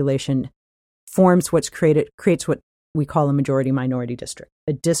that population forms creates what we call a majority-minority district,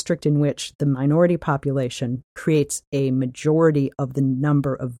 a district in which the minority population creates a majority of the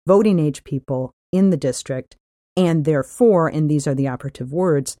number of voting age people in the district, and therefore, and these are the operative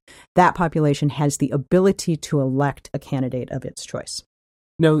words, that population has the ability to elect a candidate of its choice.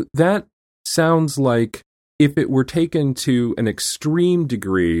 Now, that sounds like if it were taken to an extreme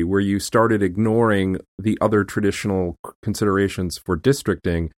degree where you started ignoring the other traditional considerations for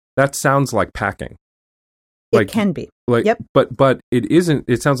districting, that sounds like packing. It can be. Yep. But it isn't.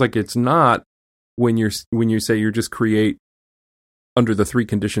 It sounds like it's not when you say you just create under the 3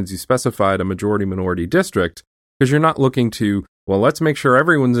 conditions you specified a majority-minority district, because you're not looking to, well, let's make sure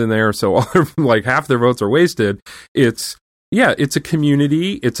everyone's in there so like half their votes are wasted. It's a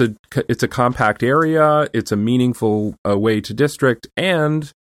community, it's a compact area, it's a meaningful way to district,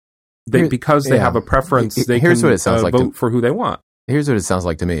 and because they have a preference, they can vote for who they want. Here's what it sounds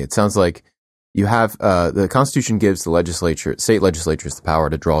like to me. It sounds like you have the Constitution gives the state legislatures the power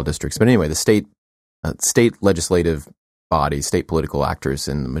to draw districts. But anyway, the state legislative bodies, state political actors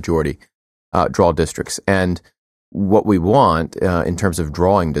in the majority draw districts. And what we want in terms of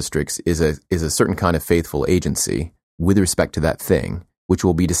drawing districts is a certain kind of faithful agency with respect to that thing, which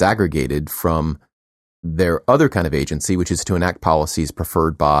will be disaggregated from their other kind of agency, which is to enact policies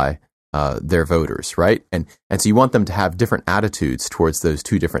preferred by their voters, right? And so you want them to have different attitudes towards those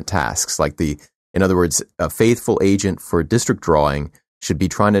 2 different tasks. In other words, a faithful agent for district drawing should be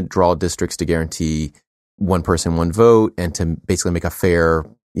trying to draw districts to guarantee one person, one vote, and to basically make a fair,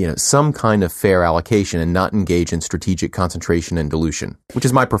 some kind of fair allocation and not engage in strategic concentration and dilution, which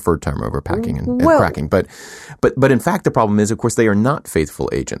is my preferred term over packing and cracking. But in fact, the problem is, of course, they are not faithful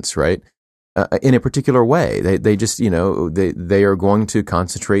agents, right? In a particular way, they just, they are going to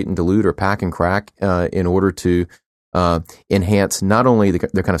concentrate and dilute or pack and crack in order to enhance not only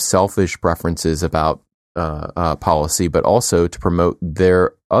their kind of selfish preferences about policy, but also to promote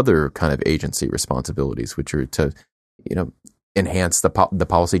their other kind of agency responsibilities, which are to, enhance the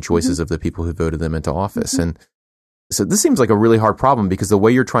policy choices of the people who voted them into office. And so this seems like a really hard problem, because the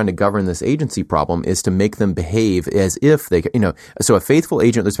way you're trying to govern this agency problem is to make them behave as if they, so a faithful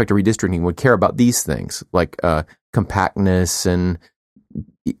agent with respect to redistricting would care about these things like compactness and,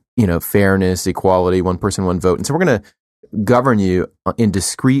 fairness, equality, one person, one vote. And so we're going to govern you in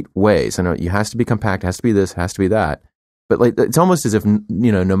discrete ways. I know it has to be compact, it has to be this, it has to be that. But it's almost as if,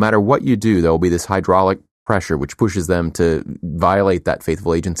 no matter what you do, there will be this hydraulic pressure which pushes them to violate that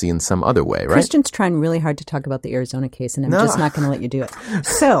faithful agency in some other way, right? Christian's trying really hard to talk about the Arizona case, and I'm just not going to let you do it.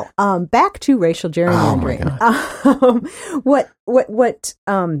 So, back to racial gerrymandering.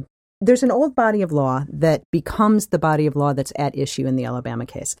 There's an old body of law that becomes the body of law that's at issue in the Alabama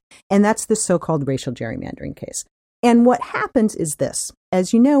case, and that's the so-called racial gerrymandering case. And what happens is this.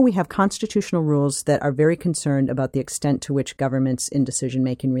 As you know, we have constitutional rules that are very concerned about the extent to which governments in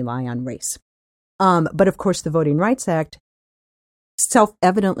decision-making rely on race. But of course, the Voting Rights Act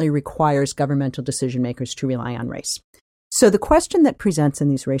self-evidently requires governmental decision makers to rely on race. So the question that presents in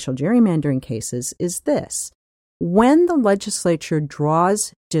these racial gerrymandering cases is this. When the legislature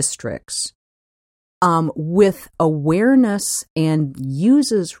draws districts with awareness and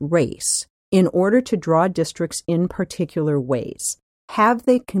uses race in order to draw districts in particular ways, have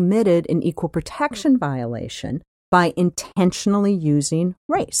they committed an equal protection violation by intentionally using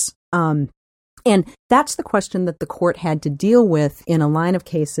race? And that's the question that the court had to deal with in a line of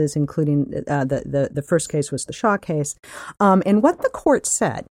cases, including the first case was the Shaw case. And what the court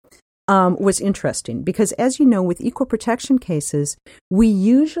said was interesting, because as you know, with equal protection cases, we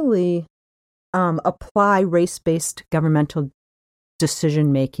usually apply race-based governmental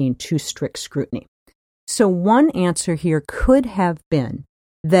decision-making to strict scrutiny. So one answer here could have been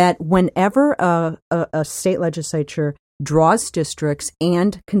that whenever a state legislature draws districts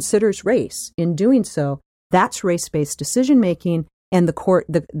and considers race in doing so, that's race-based decision-making, and the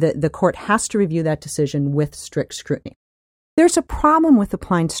court has to review that decision with strict scrutiny. There's a problem with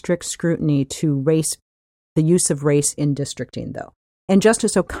applying strict scrutiny to race, the use of race in districting, though. And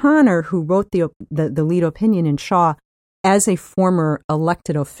Justice O'Connor, who wrote the lead opinion in Shaw, as a former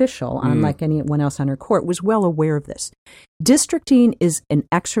elected official, unlike anyone else on her court, was well aware of this. Districting is an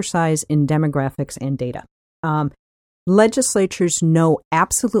exercise in demographics and data. Legislatures know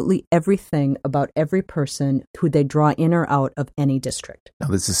absolutely everything about every person who they draw in or out of any district. Now,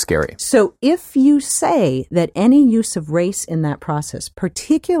 this is scary. So if you say that any use of race in that process,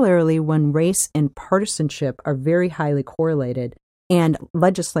 particularly when race and partisanship are very highly correlated and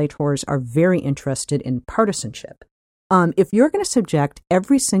legislators are very interested in partisanship, if you're going to subject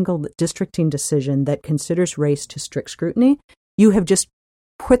every single districting decision that considers race to strict scrutiny, you have just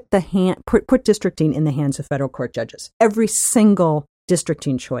put districting in the hands of federal court judges. Every single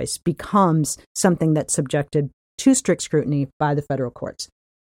districting choice becomes something that's subjected to strict scrutiny by the federal courts.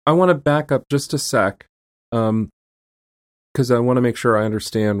 I want to back up just a sec, because I want to make sure I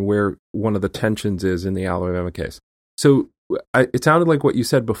understand where one of the tensions is in the Alabama case. So it sounded like what you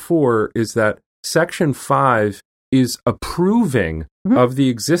said before is that Section 5 is approving of the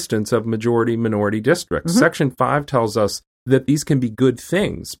existence of majority-minority districts. Section 5 tells us that these can be good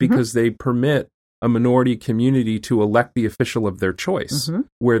things because they permit a minority community to elect the official of their choice,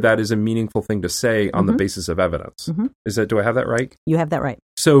 where that is a meaningful thing to say on the basis of evidence. Do I have that right? You have that right.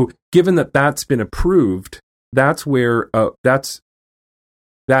 So given that that's been approved, that's where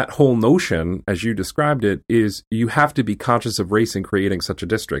that whole notion, as you described it, is you have to be conscious of race in creating such a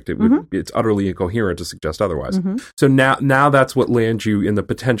district. It's utterly incoherent to suggest otherwise. So now that's what lands you in the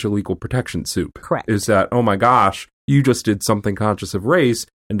potential equal protection soup. Correct. Is that, oh my gosh, you just did something conscious of race,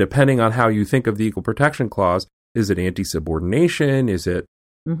 and depending on how you think of the Equal Protection Clause, is it anti-subordination? Is it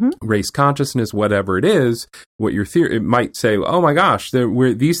race consciousness? Whatever it is, what your theory, it might say, oh my gosh,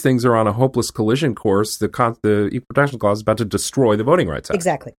 these things are on a hopeless collision course. The Equal Protection Clause is about to destroy the Voting Rights Act.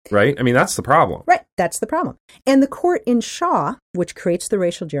 Exactly. Right? I mean, that's the problem. Right. That's the problem. And the court in Shaw, which creates the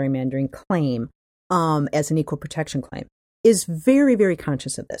racial gerrymandering claim as an equal protection claim, is very, very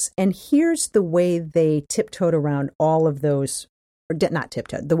conscious of this. And here's the way they tiptoed around all of those, or not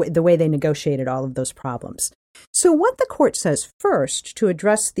tiptoed, the way they negotiated all of those problems. So what the court says first, to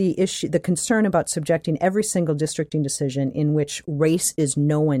address the issue, the concern about subjecting every single districting decision in which race is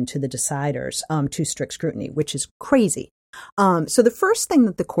known to the deciders to strict scrutiny, which is crazy. So the first thing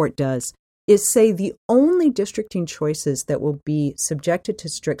that the court does is say the only districting choices that will be subjected to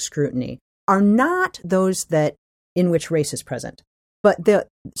strict scrutiny are not those that in which race is present. But the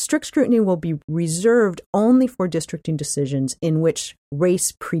strict scrutiny will be reserved only for districting decisions in which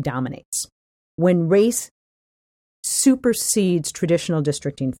race predominates. When race supersedes traditional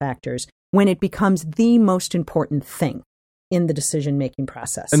districting factors, when it becomes the most important thing in the decision-making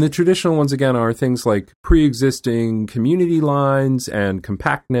process. And the traditional ones, again, are things like pre-existing community lines and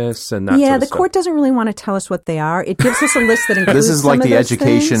compactness and that sort of stuff. Yeah, the court doesn't really want to tell us what they are. It gives us a list that includes This is like the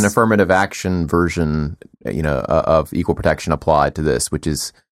education things. Affirmative action version, of equal protection applied to this, which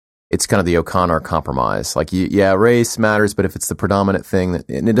is, it's kind of the O'Connor compromise. Like, race matters, but if it's the predominant thing,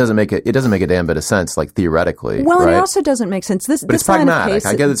 and it doesn't make a damn bit of sense, like theoretically. Well, right? It also doesn't make sense. But it's pragmatic.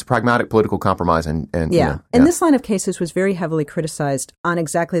 I get it's a pragmatic political compromise, and this line of cases was very heavily criticized on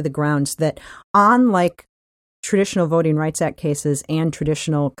exactly the grounds that, unlike traditional Voting Rights Act cases and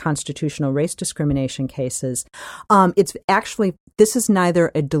traditional constitutional race discrimination cases, it's actually, this is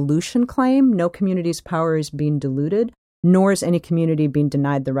neither a dilution claim. No community's power is being diluted, nor is any community being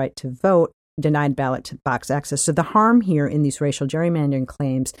denied the right to vote, denied ballot box access. So the harm here in these racial gerrymandering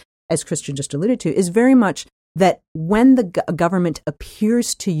claims, as Christian just alluded to, is very much that when the government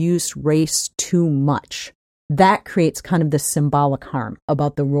appears to use race too much, that creates kind of this symbolic harm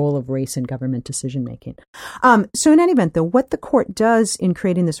about the role of race in government decision-making. So in any event, though, what the court does in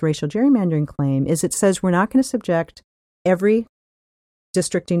creating this racial gerrymandering claim is it says we're not going to subject every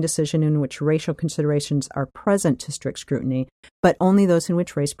districting decision in which racial considerations are present to strict scrutiny, but only those in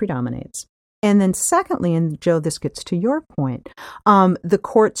which race predominates. And then secondly, and Joe, this gets to your point, the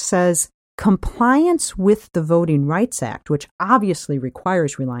court says compliance with the Voting Rights Act, which obviously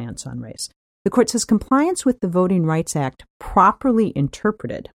requires reliance on race, the court says compliance with the Voting Rights Act properly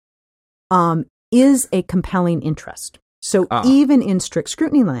interpreted is a compelling interest. So even in strict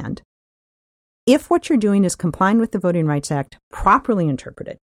scrutiny land, if what you're doing is complying with the Voting Rights Act properly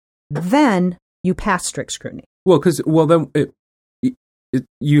interpreted, then you pass strict scrutiny.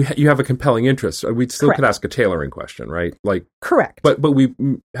 You have a compelling interest. We still Correct. Could ask a tailoring question, right? Like correct, but we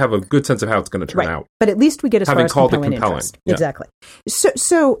have a good sense of how it's going to turn out. But at least we get as having far as called compelling it compelling interest. Yeah. Exactly.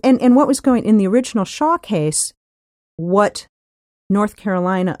 So and what was going in the original Shaw case, what North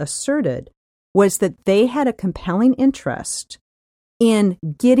Carolina asserted was that they had a compelling interest in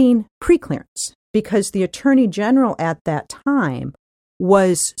getting preclearance because the Attorney General at that time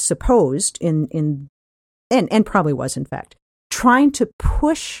was supposed, in and probably was, in fact, trying to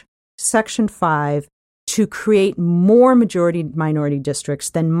push Section 5 to create more majority-minority districts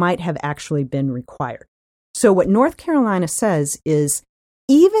than might have actually been required. So what North Carolina says is,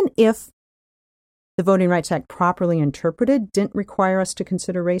 even if the Voting Rights Act properly interpreted didn't require us to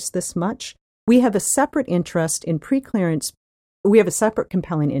consider race this much, we have a separate interest in preclearance. We have a separate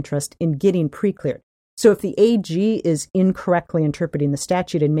compelling interest in getting precleared. So if the AG is incorrectly interpreting the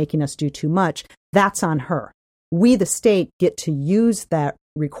statute and making us do too much, that's on her. We, the state, get to use that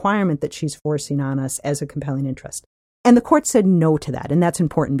requirement that she's forcing on us as a compelling interest. And the court said no to that. And that's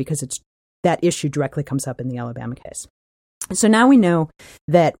important because that issue directly comes up in the Alabama case. So now we know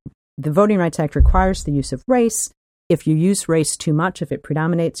that the Voting Rights Act requires the use of race. If you use race too much, if it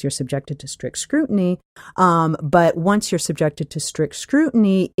predominates, you're subjected to strict scrutiny. But once you're subjected to strict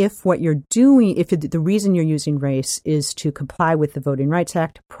scrutiny, if what you're doing, if the reason you're using race is to comply with the Voting Rights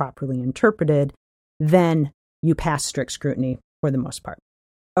Act properly interpreted, then you pass strict scrutiny for the most part.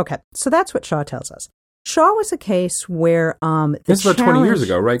 Okay, so that's what Shaw tells us. Shaw was a case where this is about 20 years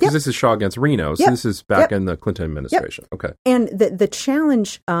ago, right? Because this is Shaw against Reno. So this is back in the Clinton administration. Okay. And the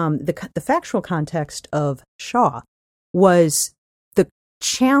challenge, the factual context of Shaw was the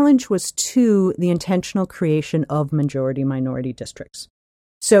challenge was to the intentional creation of majority-minority districts.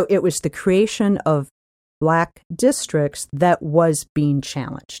 So it was the creation of Black districts that was being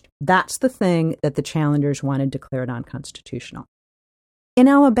challenged. That's the thing that the challengers wanted declared unconstitutional. In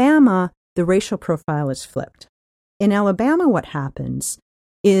Alabama, the racial profile is flipped. In Alabama, what happens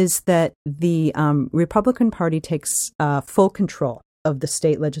is that the Republican Party takes full control of the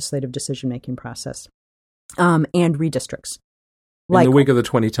state legislative decision-making process and redistricts. In the wake of the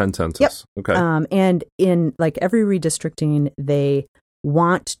 2010 census. Yep. Okay. And in like every redistricting, they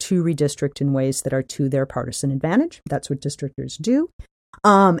want to redistrict in ways that are to their partisan advantage. That's what districtors do.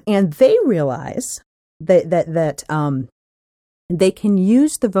 And they realize that they can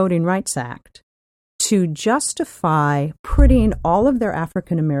use the Voting Rights Act to justify putting all of their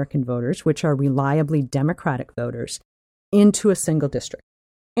African American voters, which are reliably Democratic voters, into a single district.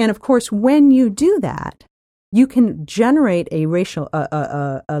 And of course, when you do that, you can generate a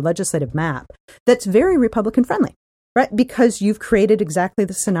legislative map that's very Republican friendly, right? Because you've created exactly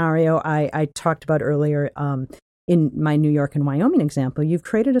the scenario I talked about earlier in my New York and Wyoming example. You've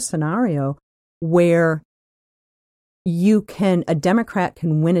created a scenario where a Democrat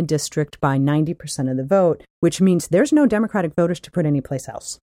can win a district by 90% of the vote, which means there's no Democratic voters to put anyplace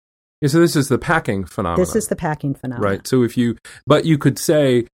else. Yeah, so this is the packing phenomenon. This is the packing phenomenon. Right. So but you could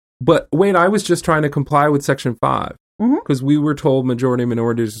say, but wait, I was just trying to comply with Section 5 because we were told majority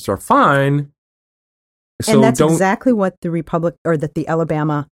minorities are fine. So and that's exactly what the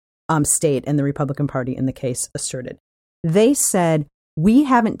Alabama state and the Republican Party in the case asserted. They said, we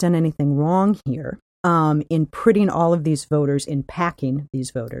haven't done anything wrong here. In putting all of these voters, in packing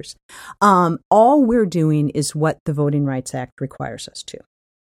these voters. All we're doing is what the Voting Rights Act requires us to.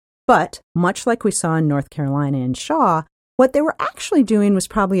 But much like we saw in North Carolina and Shaw, what they were actually doing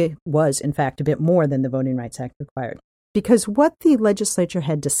was in fact a bit more than the Voting Rights Act required. Because what the legislature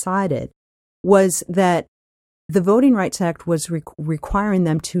had decided was that the Voting Rights Act was requiring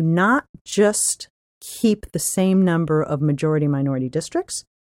them to not just keep the same number of majority-minority districts,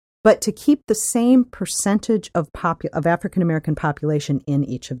 but to keep the same percentage of African American population in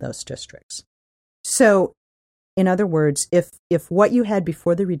each of those districts. So, in other words, if what you had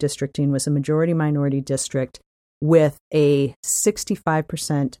before the redistricting was a majority-minority district with a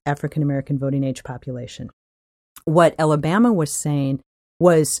 65% African American voting age population, what Alabama was saying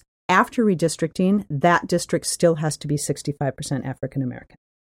was after redistricting, that district still has to be 65% African American.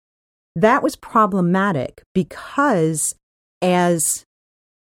 That was problematic because as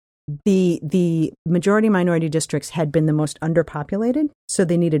the majority-minority districts had been the most underpopulated, so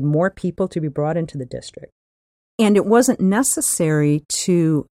they needed more people to be brought into the district. And it wasn't necessary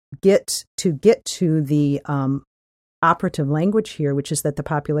to get to the operative language here, which is that the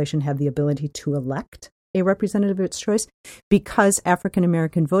population have the ability to elect a representative of its choice, because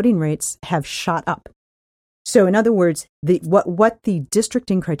African-American voting rates have shot up. So in other words, what the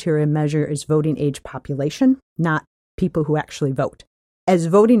districting criteria measure is voting age population, not people who actually vote. As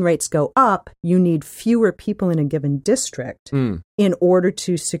voting rates go up, you need fewer people in a given district in order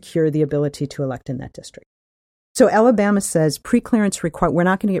to secure the ability to elect in that district. So Alabama says preclearance we're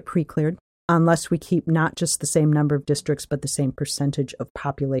not going to get precleared unless we keep not just the same number of districts, but the same percentage of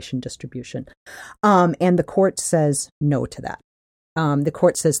population distribution. And the court says no to that. The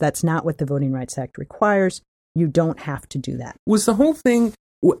court says that's not what the Voting Rights Act requires. You don't have to do that. Was the whole thing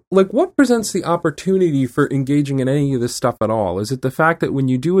what presents the opportunity for engaging in any of this stuff at all? Is it the fact that when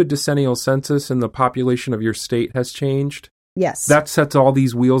you do a decennial census and the population of your state has changed? Yes. That sets all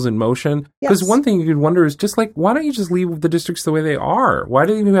these wheels in motion? Because one thing you could wonder is just like, why don't you just leave the districts the way they are? Why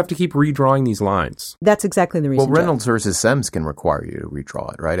do you have to keep redrawing these lines? That's exactly the reason. Well, Reynolds versus Semmes can require you to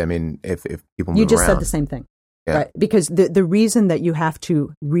redraw it, right? I mean, if people move You just around. said the same thing. Yeah. Right? Because the reason that you have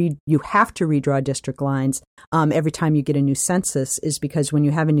to redraw district lines every time you get a new census is because when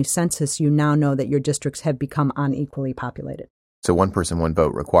you have a new census, you now know that your districts have become unequally populated. So one person, one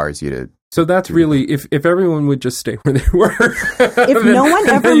vote requires you to. So that's really, if everyone would just stay where they were. If no one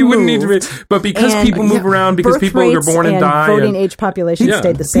ever you moved. Wouldn't need to be, but because people move around, because people are born and die. Voting age population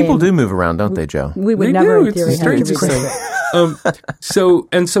stayed the same. People do move around, don't they, Joe? We would they never do. in theory It's have to strange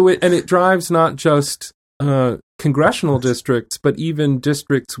to say. It drives not just congressional districts, but even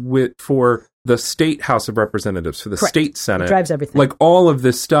districts for the state House of Representatives, for the state Senate. It drives everything. Like all of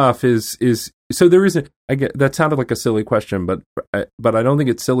this stuff is so there isn't. I get that sounded like a silly question, but I don't think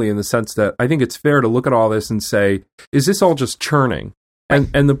it's silly in the sense that I think it's fair to look at all this and say, is this all just churning?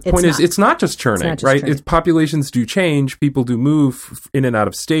 And the point is, it's not just churning, right? Churning. It's populations do change, people do move in and out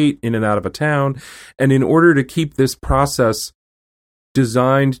of state, in and out of a town, and in order to keep this process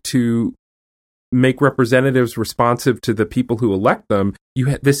designed to make representatives responsive to the people who elect them,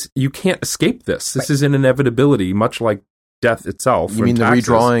 you can't escape this. This is an inevitability, much like death itself. You mean the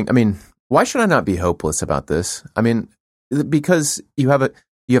redrawing? I mean, why should I not be hopeless about this? I mean, because you have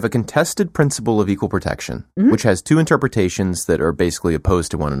a contested principle of equal protection, which has two interpretations that are basically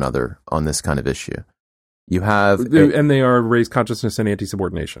opposed to one another on this kind of issue. You have, and they are race consciousness and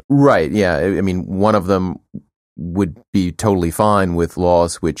anti-subordination. Right? Yeah. I mean, one of them would be totally fine with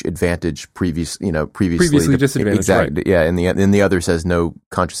laws which advantage previously disadvantaged. Exactly. Right. Yeah. And the other says no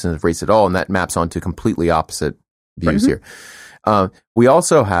consciousness of race at all, and that maps onto completely opposite views here. We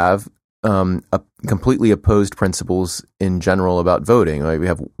also have completely opposed principles in general about voting. Right? We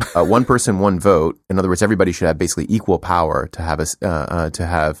have one person, one vote. In other words, everybody should have basically equal power to have a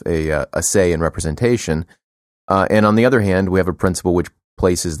say in representation. And on the other hand, we have a principle which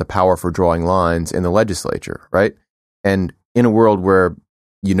places the power for drawing lines in the legislature, right? And in a world where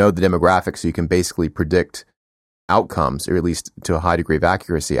you know the demographics, so you can basically predict outcomes, or at least to a high degree of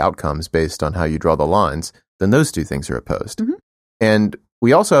accuracy, outcomes based on how you draw the lines, then those two things are opposed. And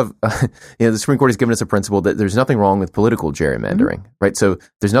we also have, the Supreme Court has given us a principle that there's nothing wrong with political gerrymandering, right? So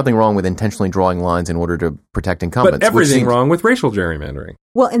there's nothing wrong with intentionally drawing lines in order to protect incumbents. But everything wrong with racial gerrymandering.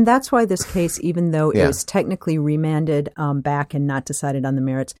 Well, and that's why this case, even though it was technically remanded back and not decided on the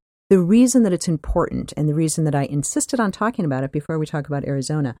merits, the reason that it's important and the reason that I insisted on talking about it before we talk about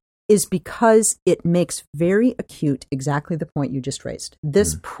Arizona is because it makes very acute exactly the point you just raised.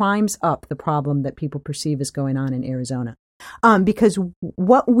 This primes up the problem that people perceive is going on in Arizona. Because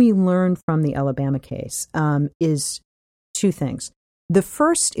what we learned from the Alabama case is two things. The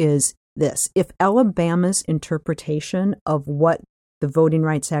first is this: if Alabama's interpretation of what the Voting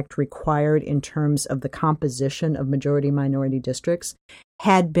Rights Act required in terms of the composition of majority-minority districts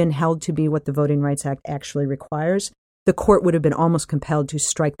had been held to be what the Voting Rights Act actually requires, the court would have been almost compelled to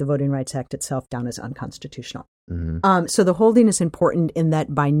strike the Voting Rights Act itself down as unconstitutional. So the holding is important in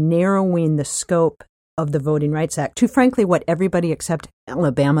that by narrowing the scope of the Voting Rights Act to, frankly, what everybody except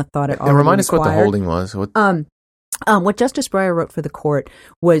Alabama thought it already remind us required. what the holding was. What Justice Breyer wrote for the court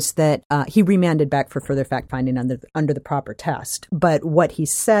was that he remanded back for further fact-finding under the proper test. But what he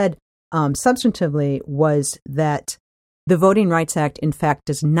said substantively was that the Voting Rights Act, in fact,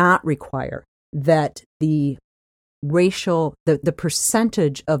 does not require that the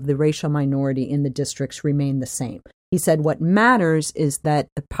percentage of the racial minority in the districts remain the same. He said what matters is that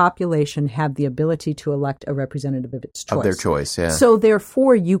the population have the ability to elect a representative of its choice. Of their choice, yeah. So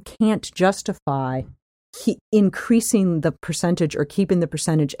therefore, you can't justify increasing the percentage or keeping the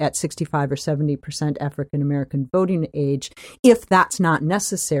percentage at 65 or 70% African American voting age if that's not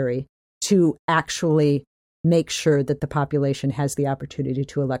necessary to actually make sure that the population has the opportunity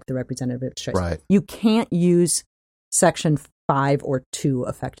to elect the representative of its choice. Right. You can't use Section 5 or 2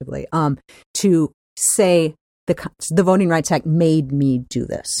 effectively to say the Voting Rights Act made me do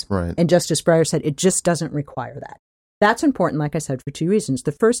this. Right. And Justice Breyer said it just doesn't require that. That's important, like I said, for two reasons.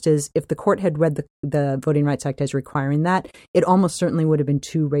 The first is if the court had read the Voting Rights Act as requiring that, it almost certainly would have been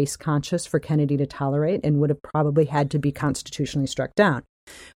too race conscious for Kennedy to tolerate and would have probably had to be constitutionally struck down.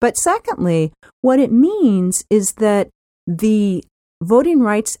 But secondly, what it means is that the Voting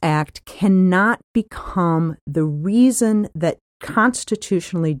Rights Act cannot become the reason that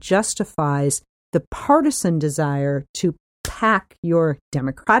constitutionally justifies the partisan desire to pack your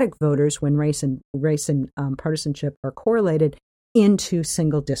Democratic voters when race and partisanship are correlated into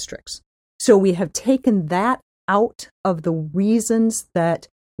single districts. So we have taken that out of the reasons that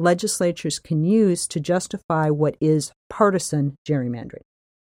legislatures can use to justify what is partisan gerrymandering.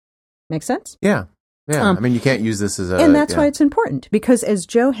 Make sense? Yeah. Yeah. I mean, you can't use this as a... And that's why it's important, because as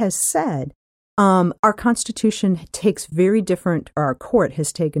Joe has said, our Constitution takes very different, or our court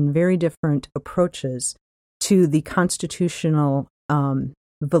has taken very different approaches to the constitutional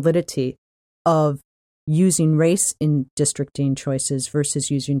validity of using race in districting choices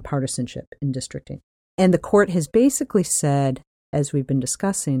versus using partisanship in districting. And the court has basically said, as we've been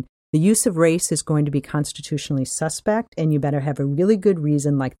discussing, the use of race is going to be constitutionally suspect, and you better have a really good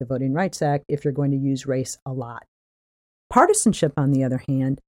reason, like the Voting Rights Act, if you're going to use race a lot. Partisanship, on the other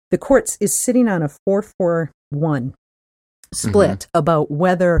hand, the court is sitting on a 4-4-1 split about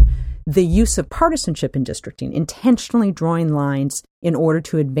whether the use of partisanship in districting, intentionally drawing lines in order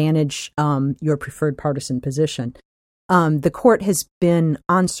to advantage your preferred partisan position, the court has been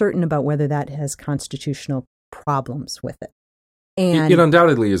uncertain about whether that has constitutional problems with it. And it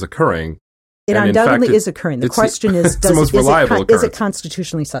undoubtedly is occurring. It undoubtedly is occurring. The question is, is it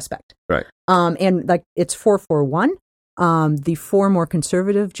constitutionally suspect? Right. And like it's 4-4-1. The four more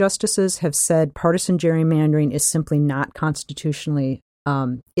conservative justices have said partisan gerrymandering is simply not constitutionally.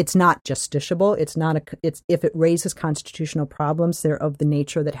 It's not justiciable. It's if it raises constitutional problems, they're of the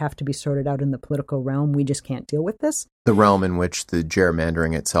nature that have to be sorted out in the political realm. We just can't deal with this. The realm in which the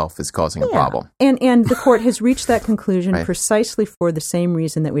gerrymandering itself is causing a problem. And the court has reached that conclusion precisely for the same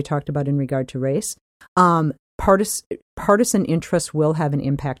reason that we talked about in regard to race. Partisan interests will have an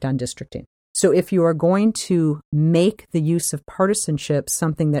impact on districting. So if you are going to make the use of partisanship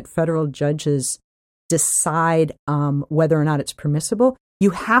something that federal judges decide whether or not it's permissible, you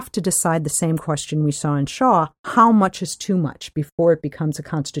have to decide the same question we saw in Shaw: how much is too much before it becomes a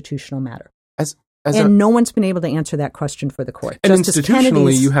constitutional matter? No one's been able to answer that question for the court. And Justice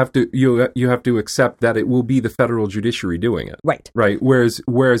institutionally, you have to accept that it will be the federal judiciary doing it. Right.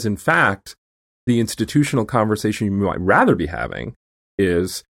 Whereas in fact, the institutional conversation you might rather be having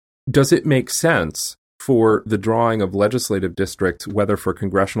is: does it make sense for the drawing of legislative districts, whether for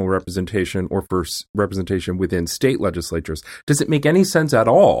congressional representation or for representation within state legislatures? Does it make any sense at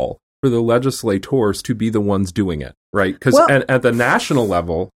all for the legislators to be the ones doing it, right? Because at the national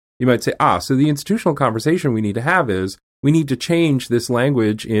level, you might say, so the institutional conversation we need to have is we need to change this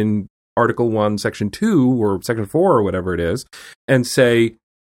language in Article 1, Section 2 or Section 4 or whatever it is, and say,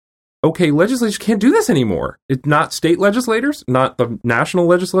 okay, legislatures can't do this anymore. It's not state legislators, not the national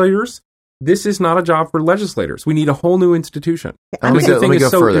legislators. This is not a job for legislators. We need a whole new institution. Let me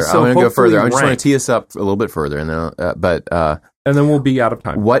go further. I want to go further. I just want to tee us up a little bit further, and then we'll be out of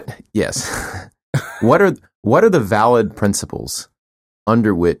time. Yes. What are the valid principles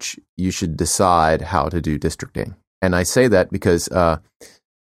under which you should decide how to do districting? And I say that because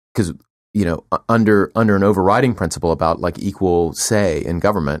under an overriding principle about like equal say in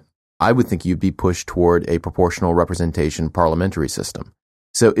government, I would think you'd be pushed toward a proportional representation parliamentary system.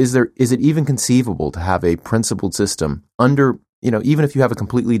 So is it even conceivable to have a principled system under, even if you have a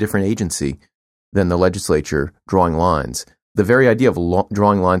completely different agency than the legislature drawing lines, the very idea of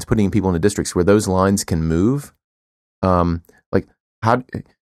drawing lines, putting people into districts where those lines can move,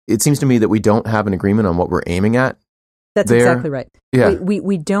 it seems to me that we don't have an agreement on what we're aiming at. That's there. Exactly right. Yeah.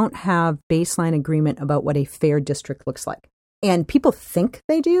 We don't have baseline agreement about what a fair district looks like. And people think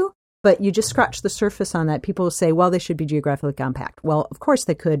they do. But you just scratch the surface on that. People will say, well, they should be geographically compact. Well, of course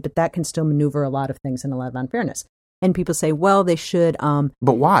they could, but that can still maneuver a lot of things and a lot of unfairness. And people say, well, they should...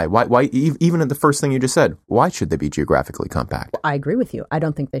 But why? Why? Even at the first thing you just said, why should they be geographically compact? I agree with you. I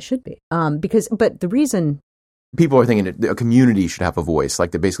don't think they should be. But the reason... People are thinking that a community should have a voice.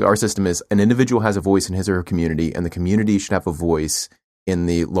 Like basically our system is an individual has a voice in his or her community, and the community should have a voice in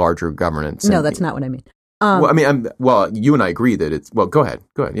the larger governance. No, that's not what I mean. You and I agree that it's... Well, go ahead.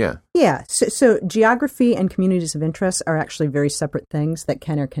 Yeah. Yeah. So geography and communities of interest are actually very separate things that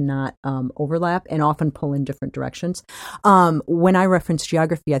can or cannot overlap and often pull in different directions. When I reference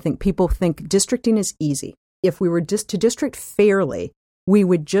geography, I think people think districting is easy. If we were just to district fairly, we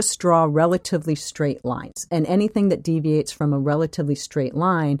would just draw relatively straight lines. And anything that deviates from a relatively straight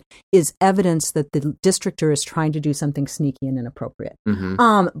line is evidence that the districtor is trying to do something sneaky and inappropriate.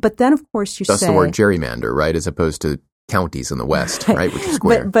 Mm-hmm. But then, of course, you say... That's the word gerrymander, right? As opposed to counties in the West, right? Which is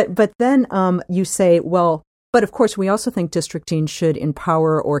square. But then you say, well, but of course, we also think districting should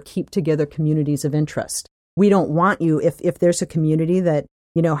empower or keep together communities of interest. We don't want you, if there's a community that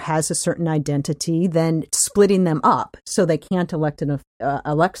has a certain identity, then splitting them up so they can't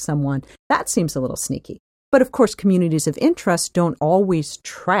elect someone, that seems a little sneaky. But of course, communities of interest don't always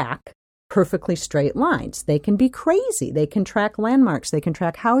track perfectly straight lines. They can be crazy. They can track landmarks. They can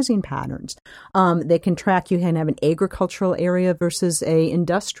track housing patterns. They can track, you can have an agricultural area versus a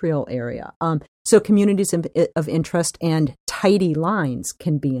industrial area. So communities of interest and tidy lines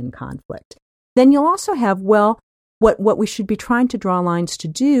can be in conflict. Then you'll also have, what we should be trying to draw lines to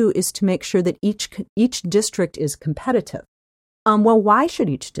do is to make sure that each district is competitive. Why should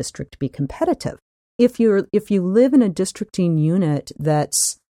each district be competitive? If you live in a districting unit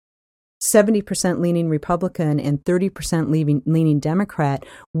that's 70% leaning Republican and 30% leaning Democrat,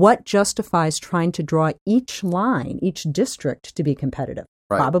 what justifies trying to draw each district to be competitive?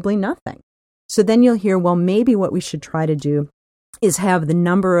 Right. Probably nothing. So then you'll hear, maybe what we should try to do is have the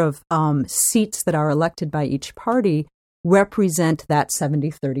number of seats that are elected by each party represent that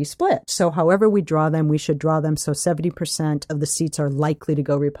 70-30 split. So however we draw them, we should draw them so 70% of the seats are likely to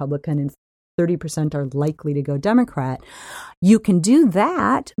go Republican and 30% are likely to go Democrat. You can do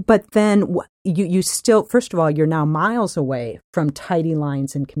that, but then you still, first of all, you're now miles away from tidy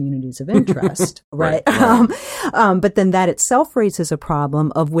lines and communities of interest, right? But then that itself raises a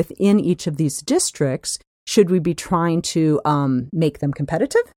problem of within each of these districts, should we be trying to make them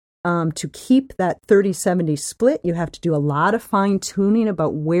competitive? To keep that 30-70 split, you have to do a lot of fine-tuning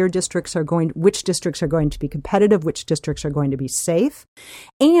about which districts are going to be competitive, which districts are going to be safe,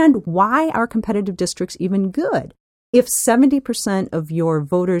 and why are competitive districts even good? If 70% of your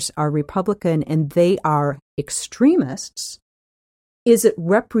voters are Republican and they are extremists, is it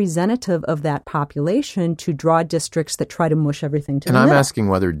representative of that population to draw districts that try to mush everything to the middle? And I'm asking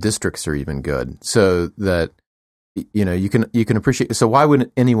whether districts are even good, so that you can appreciate. So why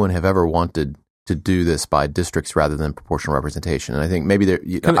wouldn't anyone have ever wanted to do this by districts rather than proportional representation? And I think maybe there.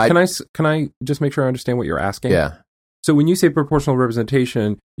 Can I just make sure I understand what you're asking? Yeah. So when you say proportional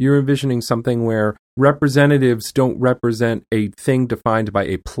representation, you're envisioning something where representatives don't represent a thing defined by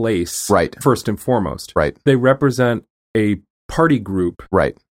a place, right? First and foremost, right? They represent a party group,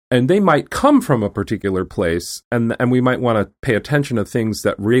 right? And they might come from a particular place, and we might want to pay attention to things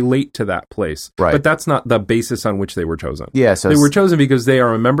that relate to that place. Right. But that's not the basis on which they were chosen. Yeah, so they were chosen because they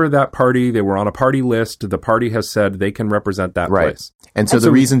are a member of that party. They were on a party list. The party has said they can represent that place. And so the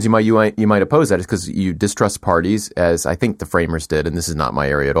reasons you might oppose that is because you distrust parties, as I think the framers did, and this is not my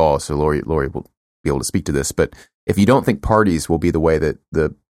area at all, so Lori will be able to speak to this. But if you don't think parties will be the way that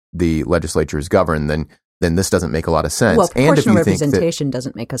the legislature is governed, then this doesn't make a lot of sense. Well, proportional representation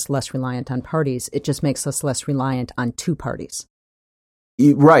doesn't make us less reliant on parties. It just makes us less reliant on two parties.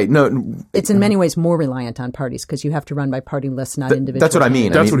 Right. No, it's in many ways more reliant on parties because you have to run by party lists, not individual. That's what I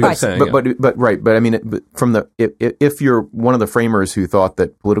mean. That's what he was saying. But I mean, if you're one of the framers who thought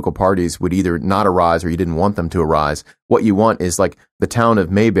that political parties would either not arise or you didn't want them to arise, what you want is like the town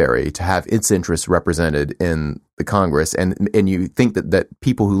of Mayberry to have its interests represented in the Congress, and you think that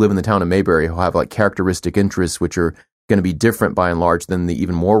people who live in the town of Mayberry will have like characteristic interests which are going to be different by and large than the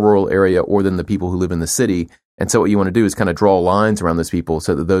even more rural area or than the people who live in the city. And so what you want to do is kind of draw lines around those people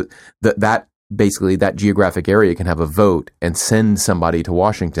so that basically that geographic area can have a vote and send somebody to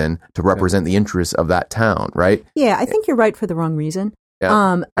Washington to represent the interests of that town, right? Yeah, I think you're right for the wrong reason.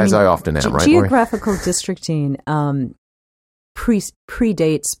 Yeah, I often am, right? Geographical districting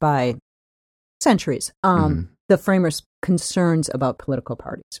predates by centuries the framers' concerns about political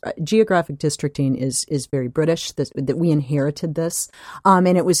parties. Right? Geographic districting is very British, that we inherited this,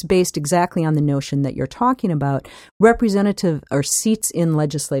 and it was based exactly on the notion that you're talking about. Representative or seats in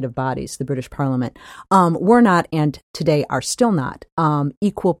legislative bodies, the British Parliament, were not, and today are still not,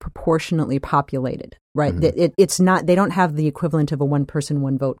 equal proportionately populated. Right? It's not. They don't have the equivalent of a one person,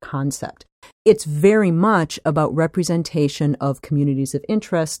 one vote concept. It's very much about representation of communities of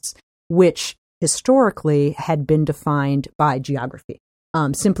interests, which historically had been defined by geography,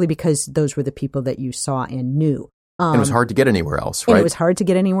 simply because those were the people that you saw and knew. And it was hard to get anywhere else, right? And it was hard to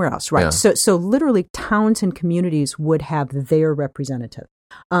get anywhere else, right? Yeah. So literally towns and communities would have their representative.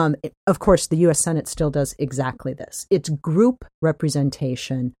 Of course, the U.S. Senate still does exactly this. It's group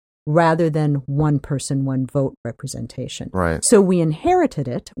representation rather than one person, one vote representation. Right. So we inherited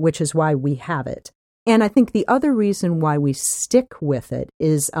it, which is why we have it. And I think the other reason why we stick with it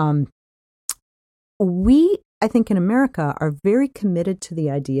is I think in America, are very committed to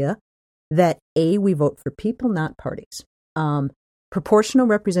the idea that we vote for people, not parties. Proportional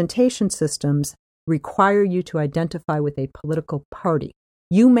representation systems require you to identify with a political party.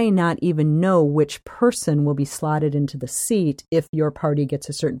 You may not even know which person will be slotted into the seat if your party gets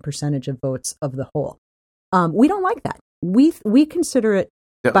a certain percentage of votes of the whole. We don't like that. We consider it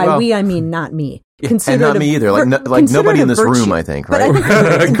By we, I mean not me. And not me either. Like nobody in this room, I think, right?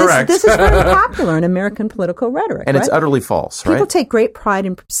 I think correct. This is very popular in American political rhetoric, and it's utterly false, right? People take great pride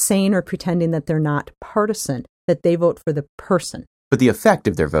in saying or pretending that they're not partisan, that they vote for the person. But the effect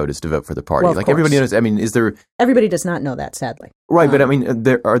of their vote is to vote for the party. Well, like everybody knows. I mean, Everybody does not know that, sadly. Right, but I mean,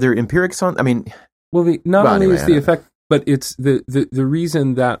 are there empirics on? I mean, well, not only is the effect, but it's the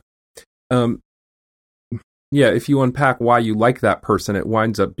reason that, if you unpack why you like that person, it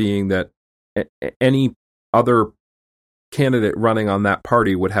winds up being that any other candidate running on that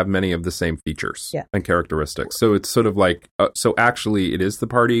party would have many of the same features and characteristics. So it's sort of like, so actually it is the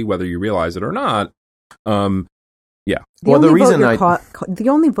party, whether you realize it or not. The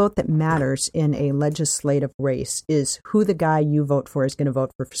only vote that matters in a legislative race is who the guy you vote for is going to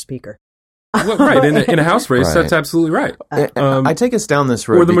vote for speaker. Well, right. In a House race, that's absolutely right. I take us down this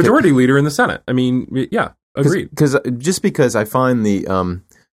road. Or the majority leader in the Senate. I mean, agreed. Because I find the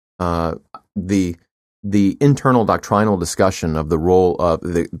internal doctrinal discussion of the role of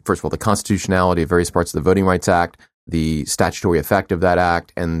first of all, the constitutionality of various parts of the Voting Rights Act, the statutory effect of that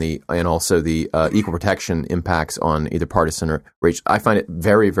act, and also the equal protection impacts on either partisan or racial. I find it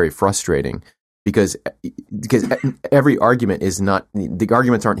very, very frustrating because every argument is not, the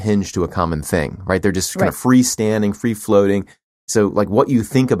arguments aren't hinged to a common thing, right? They're just kind of freestanding, free floating. So like what you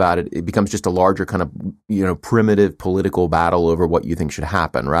think about it, it becomes just a larger kind of, primitive political battle over what you think should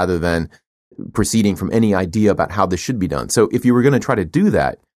happen rather than proceeding from any idea about how this should be done. So if you were going to try to do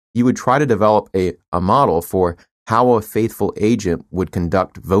that, you would try to develop a model for how a faithful agent would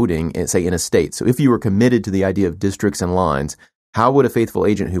conduct voting, say, in a state. So if you were committed to the idea of districts and lines, how would a faithful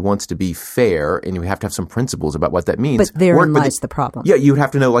agent who wants to be fair, and you have to have some principles about what that means. But therein lies the problem. Yeah, you would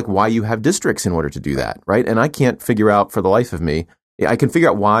have to know why you have districts in order to do that, right? And I can't figure out for the life of me. I can figure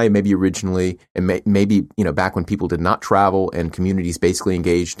out why maybe originally, and maybe back when people did not travel and communities basically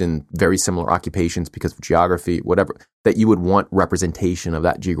engaged in very similar occupations because of geography, whatever, that you would want representation of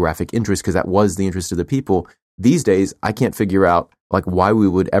that geographic interest because that was the interest of the people. These days, I can't figure out why we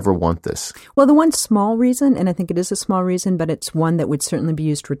would ever want this. Well, the one small reason, and I think it is a small reason, but it's one that would certainly be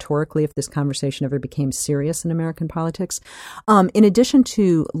used rhetorically if this conversation ever became serious in American politics. In addition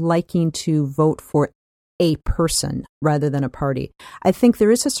to liking to vote for a person rather than a party, I think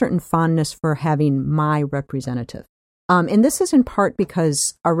there is a certain fondness for having my representative. And this is in part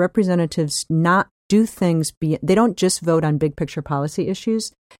because our representatives not do things, they don't just vote on big picture policy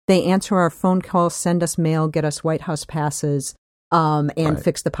issues. They answer our phone calls, send us mail, get us White House passes, and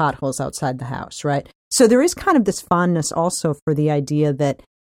fix the potholes outside the house, right? So there is kind of this fondness also for the idea that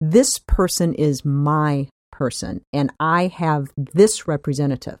this person is my person, and I have this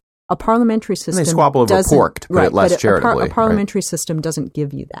representative. A parliamentary system and they squabble over pork, to put it less charitably. A parliamentary system doesn't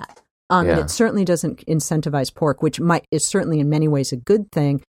give you that. And it certainly doesn't incentivize pork, which is certainly in many ways a good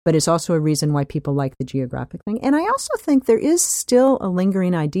thing, but is also a reason why people like the geographic thing. And I also think there is still a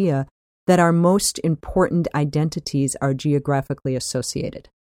lingering idea that our most important identities are geographically associated.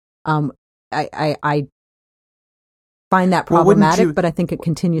 I find that problematic, but I think it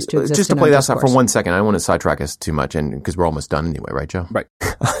continues to exist. Just to play that out for 1 second, I don't want to sidetrack us too much, and because we're almost done anyway, right, Joe? Right.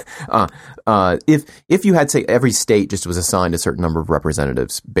 If you had, say, every state just was assigned a certain number of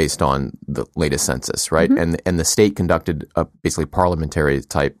representatives based on the latest census, right, and the state conducted a basically parliamentary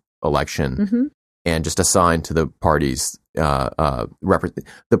type election, and just assigned to the parties,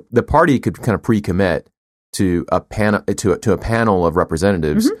 the party could kind of pre-commit to a panel of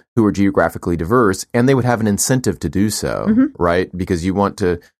representatives who are geographically diverse, and they would have an incentive to do so, right? Because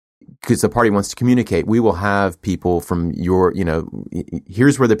the party wants to communicate. We will have people from your,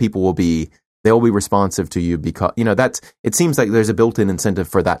 here's where the people will be. They'll be responsive to you because it seems like there's a built-in incentive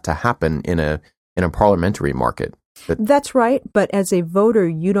for that to happen in a parliamentary market. That's right, but as a voter,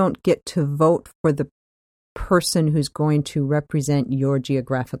 you don't get to vote for the person who's going to represent your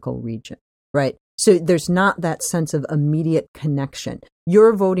geographical region, right? So there's not that sense of immediate connection.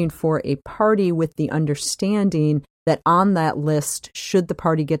 You're voting for a party with the understanding that on that list, should the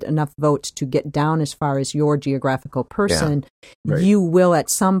party get enough votes to get down as far as your geographical person, you will at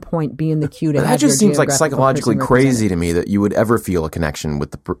some point be in the queue to have your that just seems like geographical psychologically crazy to me that you would ever feel a connection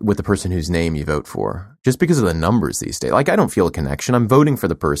with the person whose name you vote for, just because of the numbers these days. I don't feel a connection. I'm voting for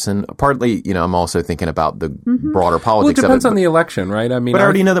the person. Partly, I'm also thinking about the broader politics well, it depends of it. on the election, right? I mean, but I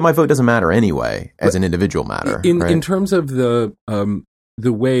already know that my vote doesn't matter anyway as an individual matter. In terms of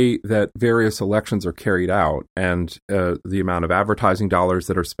the way that various elections are carried out and the amount of advertising dollars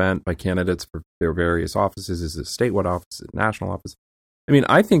that are spent by candidates for their various offices, is it statewide office, is it national office? I mean,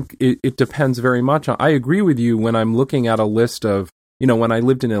 I think it depends very much. I agree with you when I'm looking at a list of, when I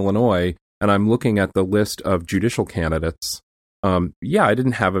lived in Illinois and I'm looking at the list of judicial candidates I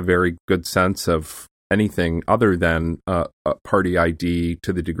didn't have a very good sense of anything other than a party ID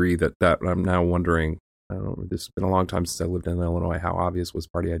to the degree that I'm now wondering, I don't know, this has been a long time since I lived in Illinois, how obvious was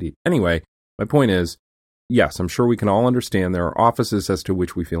party ID. Anyway, my point is, yes, I'm sure we can all understand there are offices as to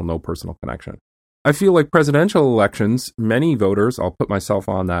which we feel no personal connection. I feel like presidential elections, many voters, I'll put myself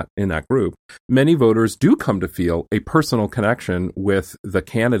in that group, many voters do come to feel a personal connection with the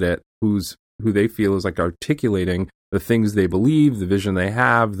candidate who they feel is like articulating the things they believe, the vision they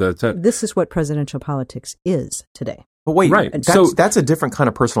have. This is what presidential politics is today. But wait, right. That's a different kind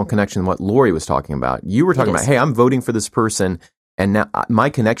of personal connection than what Lori was talking about. You were talking about, hey, I'm voting for this person, and now my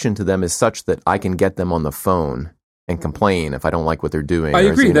connection to them is such that I can get them on the phone and complain if I don't like what they're doing. I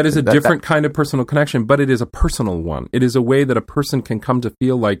agree. That is a different kind of personal connection, but it is a personal one. It is a way that a person can come to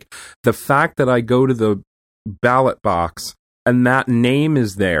feel like the fact that I go to the ballot box and that name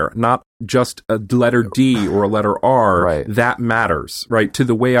is there, not just a letter D or a letter R, right. That matters, right, to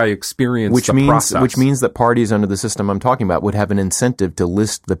the way I experience process. Which means that parties under the system I'm talking about would have an incentive to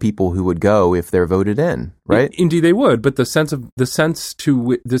list the people who would go if they're voted in, right? Indeed they would, but the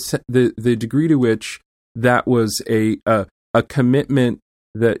degree to which that was a commitment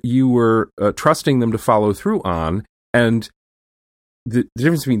that you were trusting them to follow through on, and the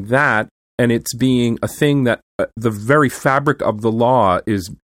difference between that and it's being a thing that the very fabric of the law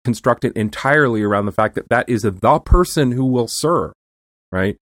is constructed entirely around the fact that that is the person who will serve,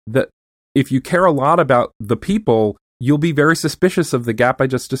 right? That if you care a lot about the people, you'll be very suspicious of the gap I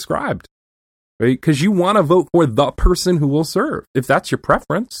just described, right? Because you want to vote for the person who will serve, if that's your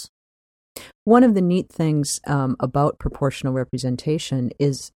preference. One of the neat things about proportional representation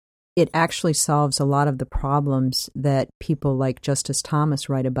is it actually solves a lot of the problems that people like Justice Thomas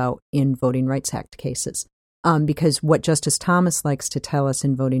write about in Voting Rights Act cases. Because what Justice Thomas likes to tell us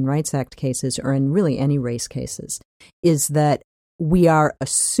in Voting Rights Act cases, or in really any race cases, is that we are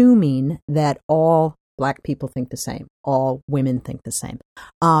assuming that all Black people think the same, all women think the same.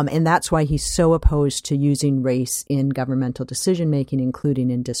 And that's why he's so opposed to using race in governmental decision-making,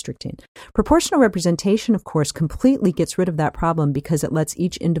 including in districting. Proportional representation, of course, completely gets rid of that problem because it lets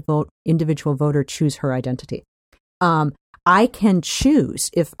each individual voter choose her identity. I can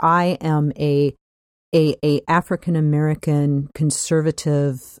choose if I am a African-American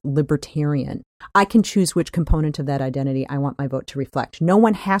conservative libertarian. I can choose which component of that identity I want my vote to reflect. No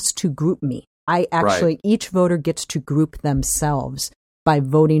one has to group me. Each voter gets to group themselves by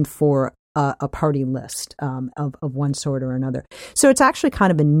voting for a party list of one sort or another. So it's actually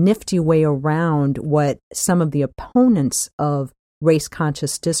kind of a nifty way around what some of the opponents of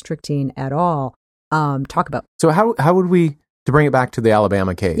race-conscious districting at all talk about. So how would we, to bring it back to the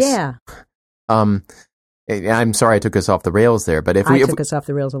Alabama case? Yeah. I'm sorry I took us off the rails there, but I took us off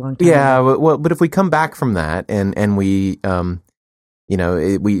the rails a long time ago. Yeah, well, but if we come back from that and we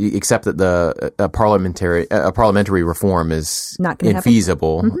we accept that a parliamentary reform is not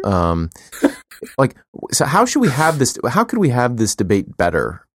infeasible. Mm-hmm. So how should we have this? How could we have this debate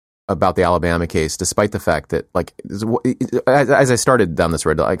better about the Alabama case, despite the fact that, as I started down this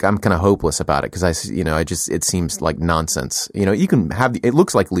road, I'm kind of hopeless about it because it seems like nonsense. You can have it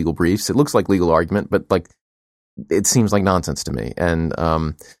looks like legal briefs, it looks like legal argument, but it seems like nonsense to me, and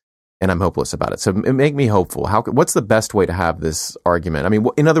I'm hopeless about it. So make me hopeful. What's the best way to have this argument? I mean,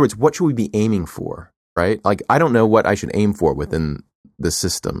 in other words, what should we be aiming for, right? I don't know what I should aim for within the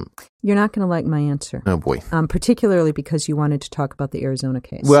system. You're not going to like my answer. Oh, boy. Particularly because you wanted to talk about the Arizona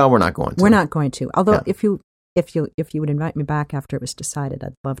case. Well, we're not going to. We're not going to. Although if you would invite me back after it was decided,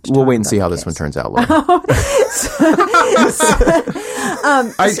 I'd love to. We'll wait and see how this one turns out, Laura.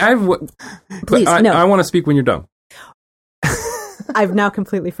 Please, no. I want to speak when you're done. I've now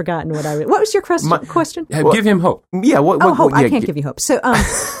completely forgotten what was your question? Give him hope. Yeah. Hope. Yeah, I can't give you hope. So, well,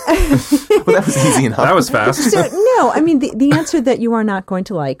 that was easy enough. That was fast. So, no, I mean, the answer that you are not going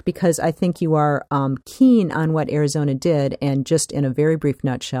to like, because I think you are keen on what Arizona did, and just in a very brief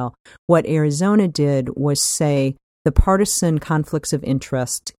nutshell, what Arizona did was say the partisan conflicts of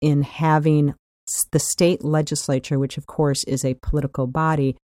interest in having the state legislature, which of course is a political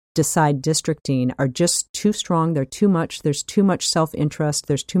body, decide districting are just too strong. They're too much. There's too much self-interest.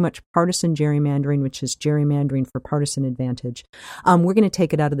 There's too much partisan gerrymandering, which is gerrymandering for partisan advantage. We're going to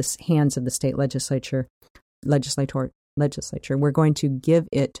take it out of the hands of the state legislature. We're going to give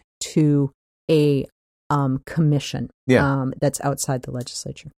it to a commission that's outside the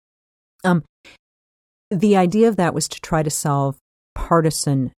legislature. The idea of that was to try to solve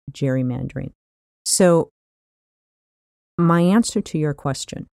partisan gerrymandering. So my answer to your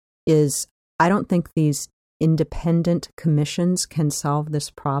question is I don't think these independent commissions can solve this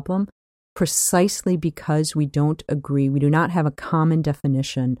problem. precisely because we don't agree. We do not have a common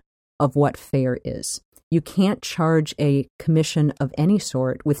definition of what fair is. You can't charge a commission of any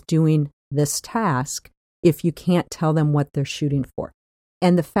sort with doing this task if you can't tell them what they're shooting for.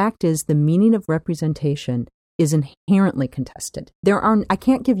 And the fact is, the meaning of representation is inherently contested. I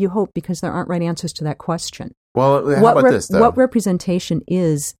can't give you hope because there aren't right answers to that question. Well, how about this, though? What representation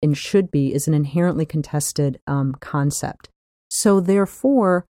is and should be is an inherently contested concept. So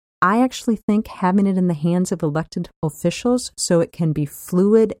therefore, I actually think having it in the hands of elected officials so it can be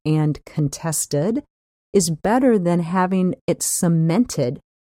fluid and contested is better than having it cemented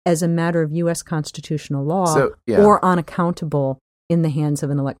as a matter of U.S. constitutional law or unaccountable in the hands of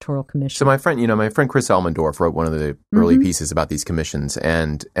an electoral commission. So my friend Chris Elmendorf wrote one of the early pieces about these commissions,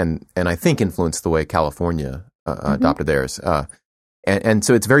 and I think influenced the way California adopted theirs. And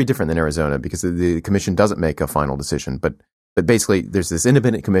so it's very different than Arizona because the commission doesn't make a final decision, but basically there's this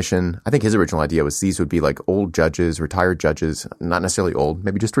independent commission. I think his original idea was these would be like old judges, retired judges, not necessarily old,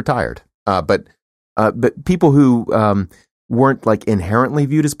 maybe just retired, but people who weren't like inherently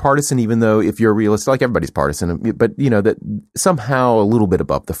viewed as partisan, even though if you're realistic, like everybody's partisan, but that somehow a little bit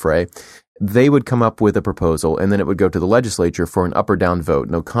above the fray, they would come up with a proposal and then it would go to the legislature for an up or down vote.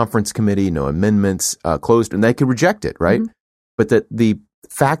 No conference committee, no amendments, closed, and they could reject it, right? Mm-hmm. But the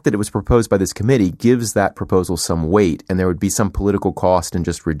fact that it was proposed by this committee gives that proposal some weight, and there would be some political cost in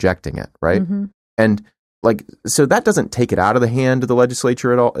just rejecting it, right? Mm-hmm. And so that doesn't take it out of the hand of the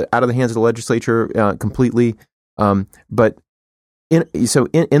legislature at all, out of the hands of the legislature completely. But in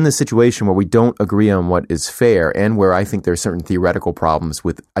the situation where we don't agree on what is fair, and where I think there are certain theoretical problems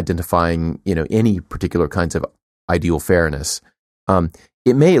with identifying, any particular kinds of ideal fairness,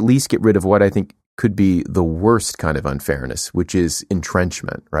 it may at least get rid of what I think could be the worst kind of unfairness, which is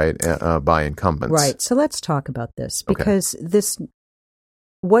entrenchment, right, by incumbents. Right. So let's talk about this because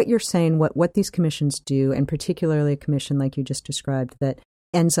what you're saying, what these commissions do, and particularly a commission like you just described that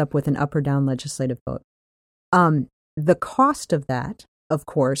ends up with an up or down legislative vote. The cost of that, of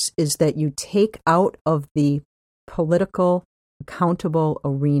course, is that you take out of the political accountable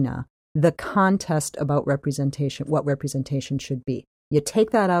arena the contest about representation, what representation should be. You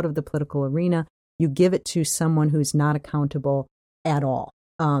take that out of the political arena, you give it to someone who's not accountable at all.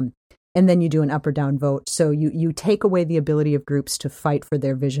 And then you do an up or down vote. So you take away the ability of groups to fight for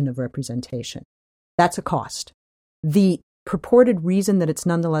their vision of representation. That's a cost. The purported reason that it's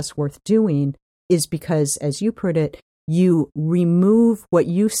nonetheless worth doing is because, as you put it, you remove what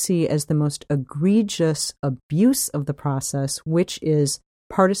you see as the most egregious abuse of the process, which is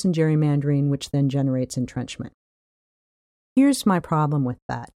partisan gerrymandering, which then generates entrenchment. Here's my problem with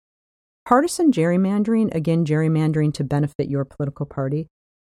that. Partisan gerrymandering, again, gerrymandering to benefit your political party,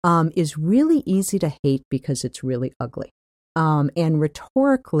 is really easy to hate because it's really ugly. And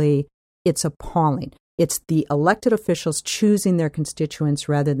rhetorically, it's appalling. It's the elected officials choosing their constituents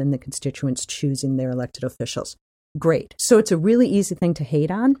rather than the constituents choosing their elected officials. Great. So it's a really easy thing to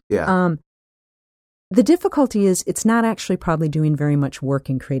hate on. Yeah. The difficulty is it's not actually probably doing very much work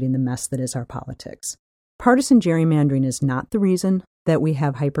in creating the mess that is our politics. Partisan gerrymandering is not the reason that we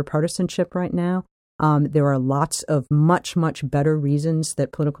have hyperpartisanship right now. There are lots of much, much better reasons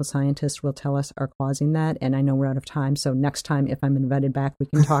that political scientists will tell us are causing that. And I know we're out of time. So next time, if I'm invited back, we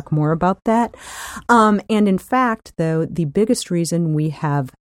can talk more about that. And in fact, though, the biggest reason we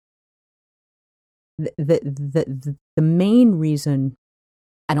have the main reason,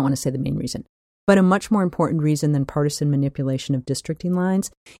 I don't want to say the main reason, but a much more important reason than partisan manipulation of districting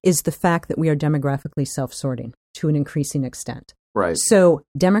lines is the fact that we are demographically self-sorting to an increasing extent. Right. So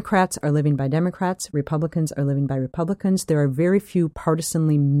Democrats are living by Democrats, Republicans are living by Republicans. There are very few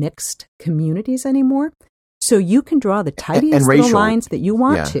partisanly mixed communities anymore. So you can draw the tidiest little lines that you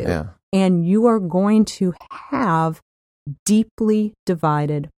want and you are going to have deeply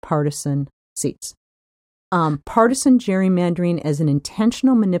divided partisan seats. Partisan gerrymandering as an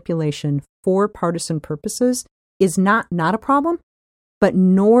intentional manipulation for partisan purposes is not a problem, but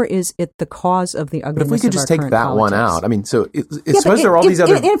nor is it the cause of the ugliness of our current politics. But if we could just take that one out, I mean, so suppose there are all these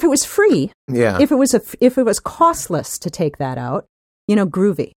other... And if it was free, if it was costless to take that out,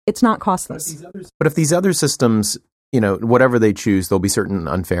 groovy. It's not costless. But if these other systems, whatever they choose, there'll be certain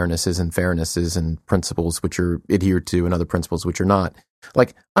unfairnesses and fairnesses and principles which are adhered to and other principles which are not.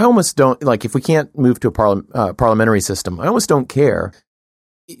 Like, I almost don't, if we can't move to a parliamentary system, I almost don't care,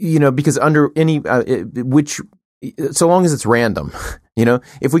 because under any, so long as it's random,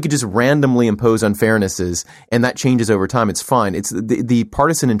 if we could just randomly impose unfairnesses and that changes over time, it's fine. It's the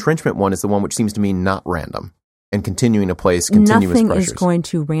partisan entrenchment one is the one which seems to me not random and continuing to place continuous pressures. Nothing is going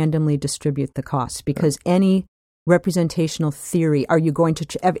to randomly distribute the costs because any representational theory are you going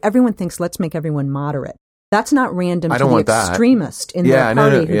to? Everyone thinks let's make everyone moderate. That's not random to the extremist in their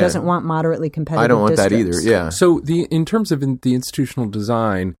party who doesn't want moderately competitive I don't want districts. that either, yeah. So in terms of the institutional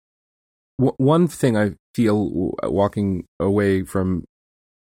design, one thing I feel walking away from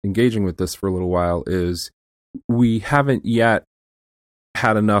engaging with this for a little while is we haven't yet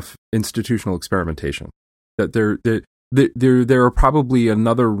had enough institutional experimentation. That there are probably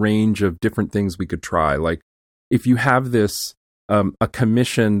another range of different things we could try. Like if you have this a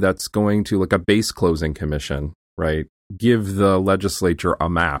commission that's going to, like a base closing commission, right, give the legislature a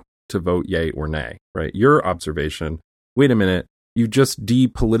map to vote yay or nay, right? Your observation, wait a minute, you just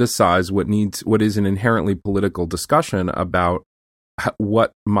depoliticize what is an inherently political discussion about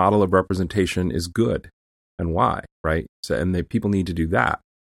what model of representation is good and why, right? So, and people need to do that.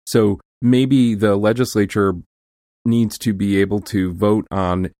 So maybe the legislature needs to be able to vote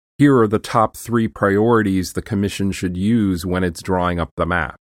on, here are the top 3 priorities the commission should use when it's drawing up the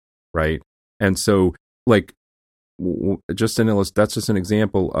map, right? And so, like, that's just an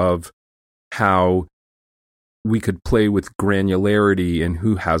example of how we could play with granularity in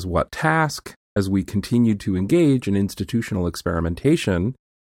who has what task as we continue to engage in institutional experimentation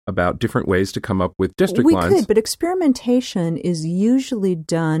about different ways to come up with district lines. We could, but experimentation is usually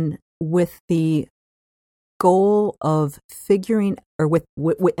done with the goal of figuring, or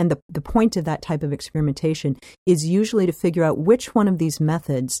and the point of that type of experimentation is usually to figure out which one of these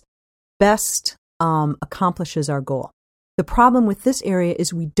methods best accomplishes our goal. The problem with this area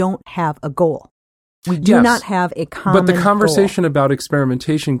is we don't have a goal. We do not have a common But the conversation goal. about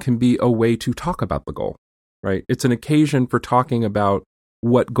experimentation can be a way to talk about the goal, right? It's an occasion for talking about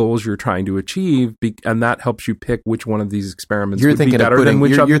what goals you're trying to achieve, and that helps you pick which one of these experiments would be better than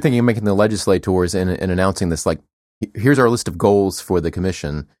which other. You're thinking of making the legislators and announcing this, like, here's our list of goals for the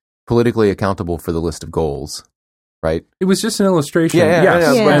commission, politically accountable for the list of goals, right? It was just an illustration.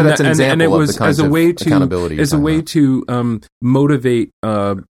 Yes. Yeah. But that's an example and it was of the kinds as a way of to accountability as a way to motivate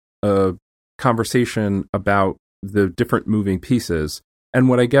a conversation about the different moving pieces. And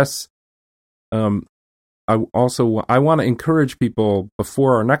what I guess I want to encourage people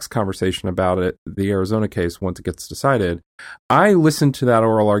before our next conversation about it, the Arizona case, once it gets decided. I listened to that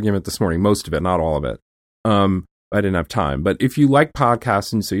oral argument this morning, most of it, not all of it. I didn't have time. But if you like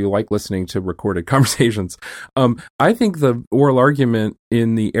podcasts and so you like listening to recorded conversations, I think the oral argument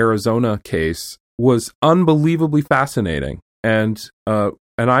in the Arizona case was unbelievably fascinating. And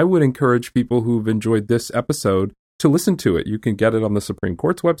I would encourage people who've enjoyed this episode to listen to it. You can get it on the Supreme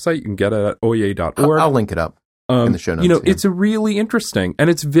Court's website. You can get it at oye.org. I'll link it up in the show notes. It's a really interesting, and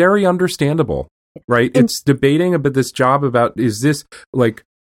it's very understandable, right? It's debating about this job about, is this, like,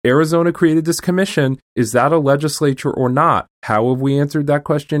 Arizona created this commission, is that a legislature or not? How have we answered that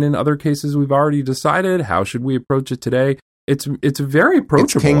question in other cases we've already decided? How should we approach it today? It's very approachable.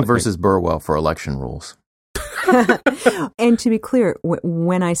 It's King versus Burwell for election rules. And to be clear,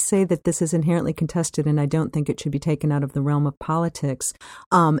 when I say that this is inherently contested and I don't think it should be taken out of the realm of politics,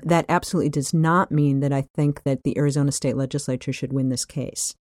 that absolutely does not mean that I think that the Arizona state legislature should win this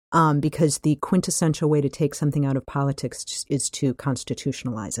case. Because the quintessential way to take something out of politics is to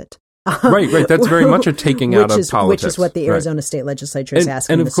constitutionalize it. Right. That's very much a taking out of politics. Which is what the Arizona state legislature is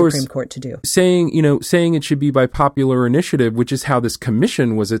asking the Supreme Court to do. Saying it should be by popular initiative, which is how this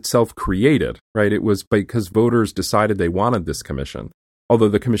commission was itself created, right? It was because voters decided they wanted this commission. Although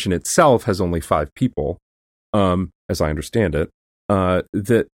the commission itself has only 5 people, as I understand it. So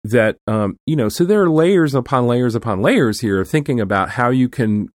there are layers upon layers upon layers here of thinking about how you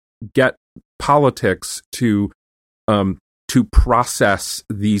can get politics to process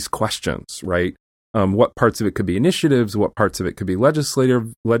these questions, right? What parts of it could be initiatives, what parts of it could be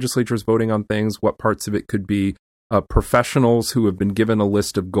legislatures voting on things, what parts of it could be professionals who have been given a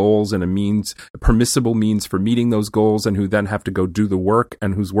list of goals and a permissible means for meeting those goals, and who then have to go do the work,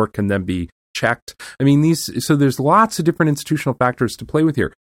 and whose work can then be checked. I mean, so there's lots of different institutional factors to play with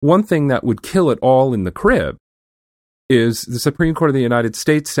here. One thing that would kill it all in the crib is the Supreme Court of the United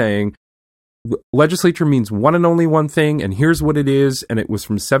States saying, legislature means one and only one thing, and here's what it is, and it was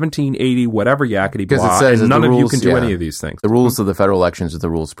from 1780, whatever yakety blah, and none of you can do any of these things. The rules of the federal elections are the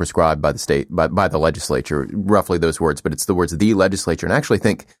rules prescribed by the state, by the legislature, roughly those words, but it's the words the legislature. And I actually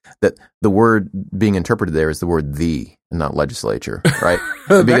think that the word being interpreted there is the word the, and not legislature, right?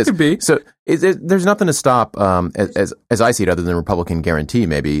 That could be. So there's nothing to stop, as I see it, other than Republican guarantee,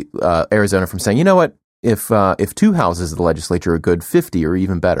 maybe, Arizona from saying, you know what, if 2 houses of the legislature are good, 50 or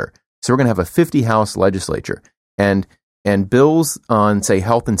even better. So we're going to have a 50-house legislature. And And bills on, say,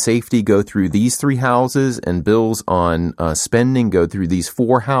 health and safety go through these 3 houses, and bills on spending go through these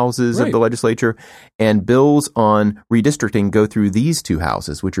 4 houses of the legislature, and bills on redistricting go through these 2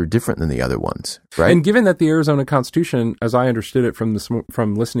 houses, which are different than the other ones, right? And given that the Arizona Constitution, as I understood it from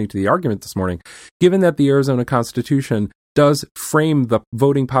listening to the argument this morning, given that the Arizona Constitution does frame the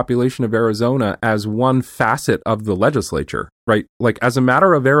voting population of Arizona as one facet of the legislature, right? Like, as a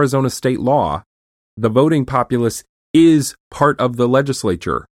matter of Arizona state law, the voting populace is part of the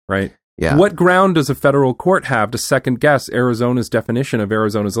legislature, right? Yeah. What ground does a federal court have to second guess Arizona's definition of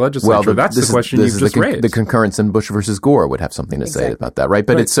Arizona's legislature? Well, that's the question you've just raised. The concurrence in Bush versus Gore would have something to say about that, right?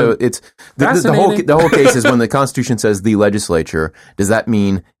 But right. it's the whole case is when the Constitution says the legislature, does that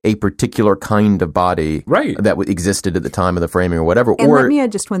mean a particular kind of body that existed at the time of the framing or whatever? And let me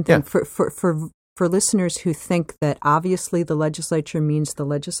add just one thing for listeners who think that obviously the legislature means the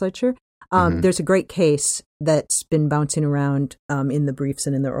legislature. There's a great case that's been bouncing around in the briefs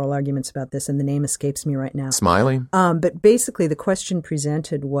and in the oral arguments about this, and the name escapes me right now. Smiley? But basically, the question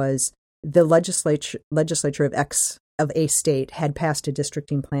presented was the legislature of a state had passed a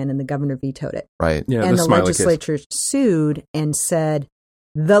districting plan, and the governor vetoed it. Right. Yeah, and the Smiley legislature sued and said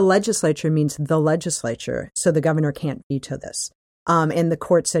the legislature means the legislature, so the governor can't veto this. And the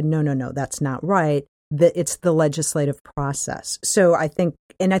court said, no, that's not right. It's the legislative process. So I think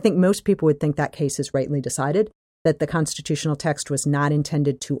most people would think that case is rightly decided, that the constitutional text was not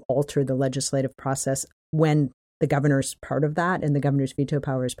intended to alter the legislative process when the governor's part of that and the governor's veto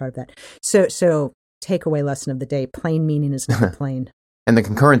power is part of that. So takeaway lesson of the day, plain meaning is not plain. And the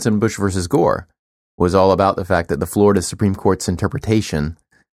concurrence in Bush versus Gore was all about the fact that the Florida Supreme Court's interpretation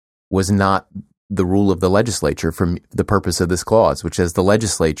was not the rule of the legislature for the purpose of this clause, which says the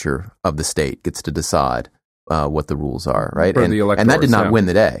legislature of the state gets to decide what the rules are, right? And that did not win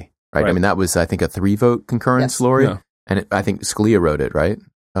the day, right? I mean, that was, I think, a 3-vote concurrence, Lori. Yeah. And I think Scalia wrote it, right?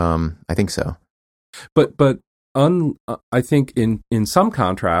 I think so. But I think in some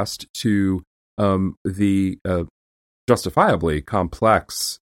contrast to the justifiably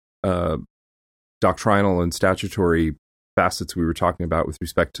complex doctrinal and statutory facets we were talking about with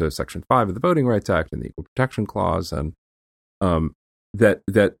respect to Section 5 of the Voting Rights Act and the Equal Protection Clause, and that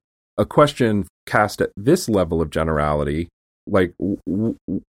a question cast at this level of generality, like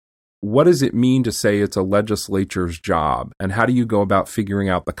what does it mean to say it's a legislature's job, and how do you go about figuring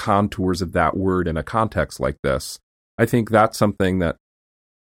out the contours of that word in a context like this? I think that's something that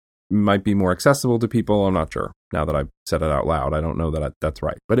might be more accessible to people. I'm not sure. Now that I've said it out loud, I don't know that that's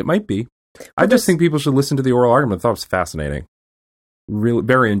right, but it might be. I just think people should listen to the oral argument. I thought it was fascinating. Really,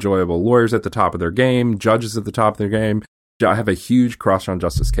 very enjoyable. Lawyers at the top of their game, judges at the top of their game. I have a huge crush on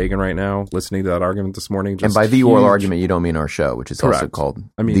Justice Kagan right now, listening to that argument this morning. And by the oral argument, you don't mean our show, which is also called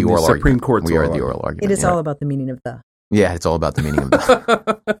the oral argument. Supreme Court's we are the oral argument. It is all about the meaning of the. Yeah, it's all about the meaning of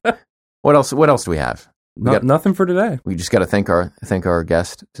the. What else do we have? Nothing for today. We just got to thank our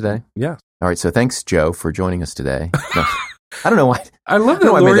guest today. Yeah. All right. So thanks, Joe, for joining us today. No. I don't know why. I love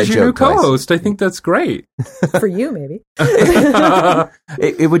that Lori's your new co-host. I think that's great. For you, maybe.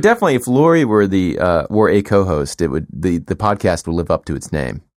 It would definitely, if Lori were a co-host, the podcast would live up to its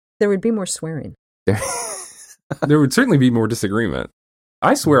name. There would be more swearing. There would certainly be more disagreement.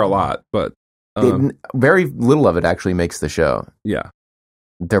 I swear a lot, but very little of it actually makes the show. Yeah,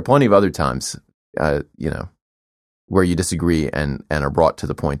 there are plenty of other times, where you disagree and are brought to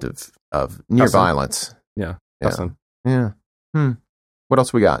the point of near violence. Yeah. Awesome. Yeah. What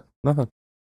else we got? Nothing.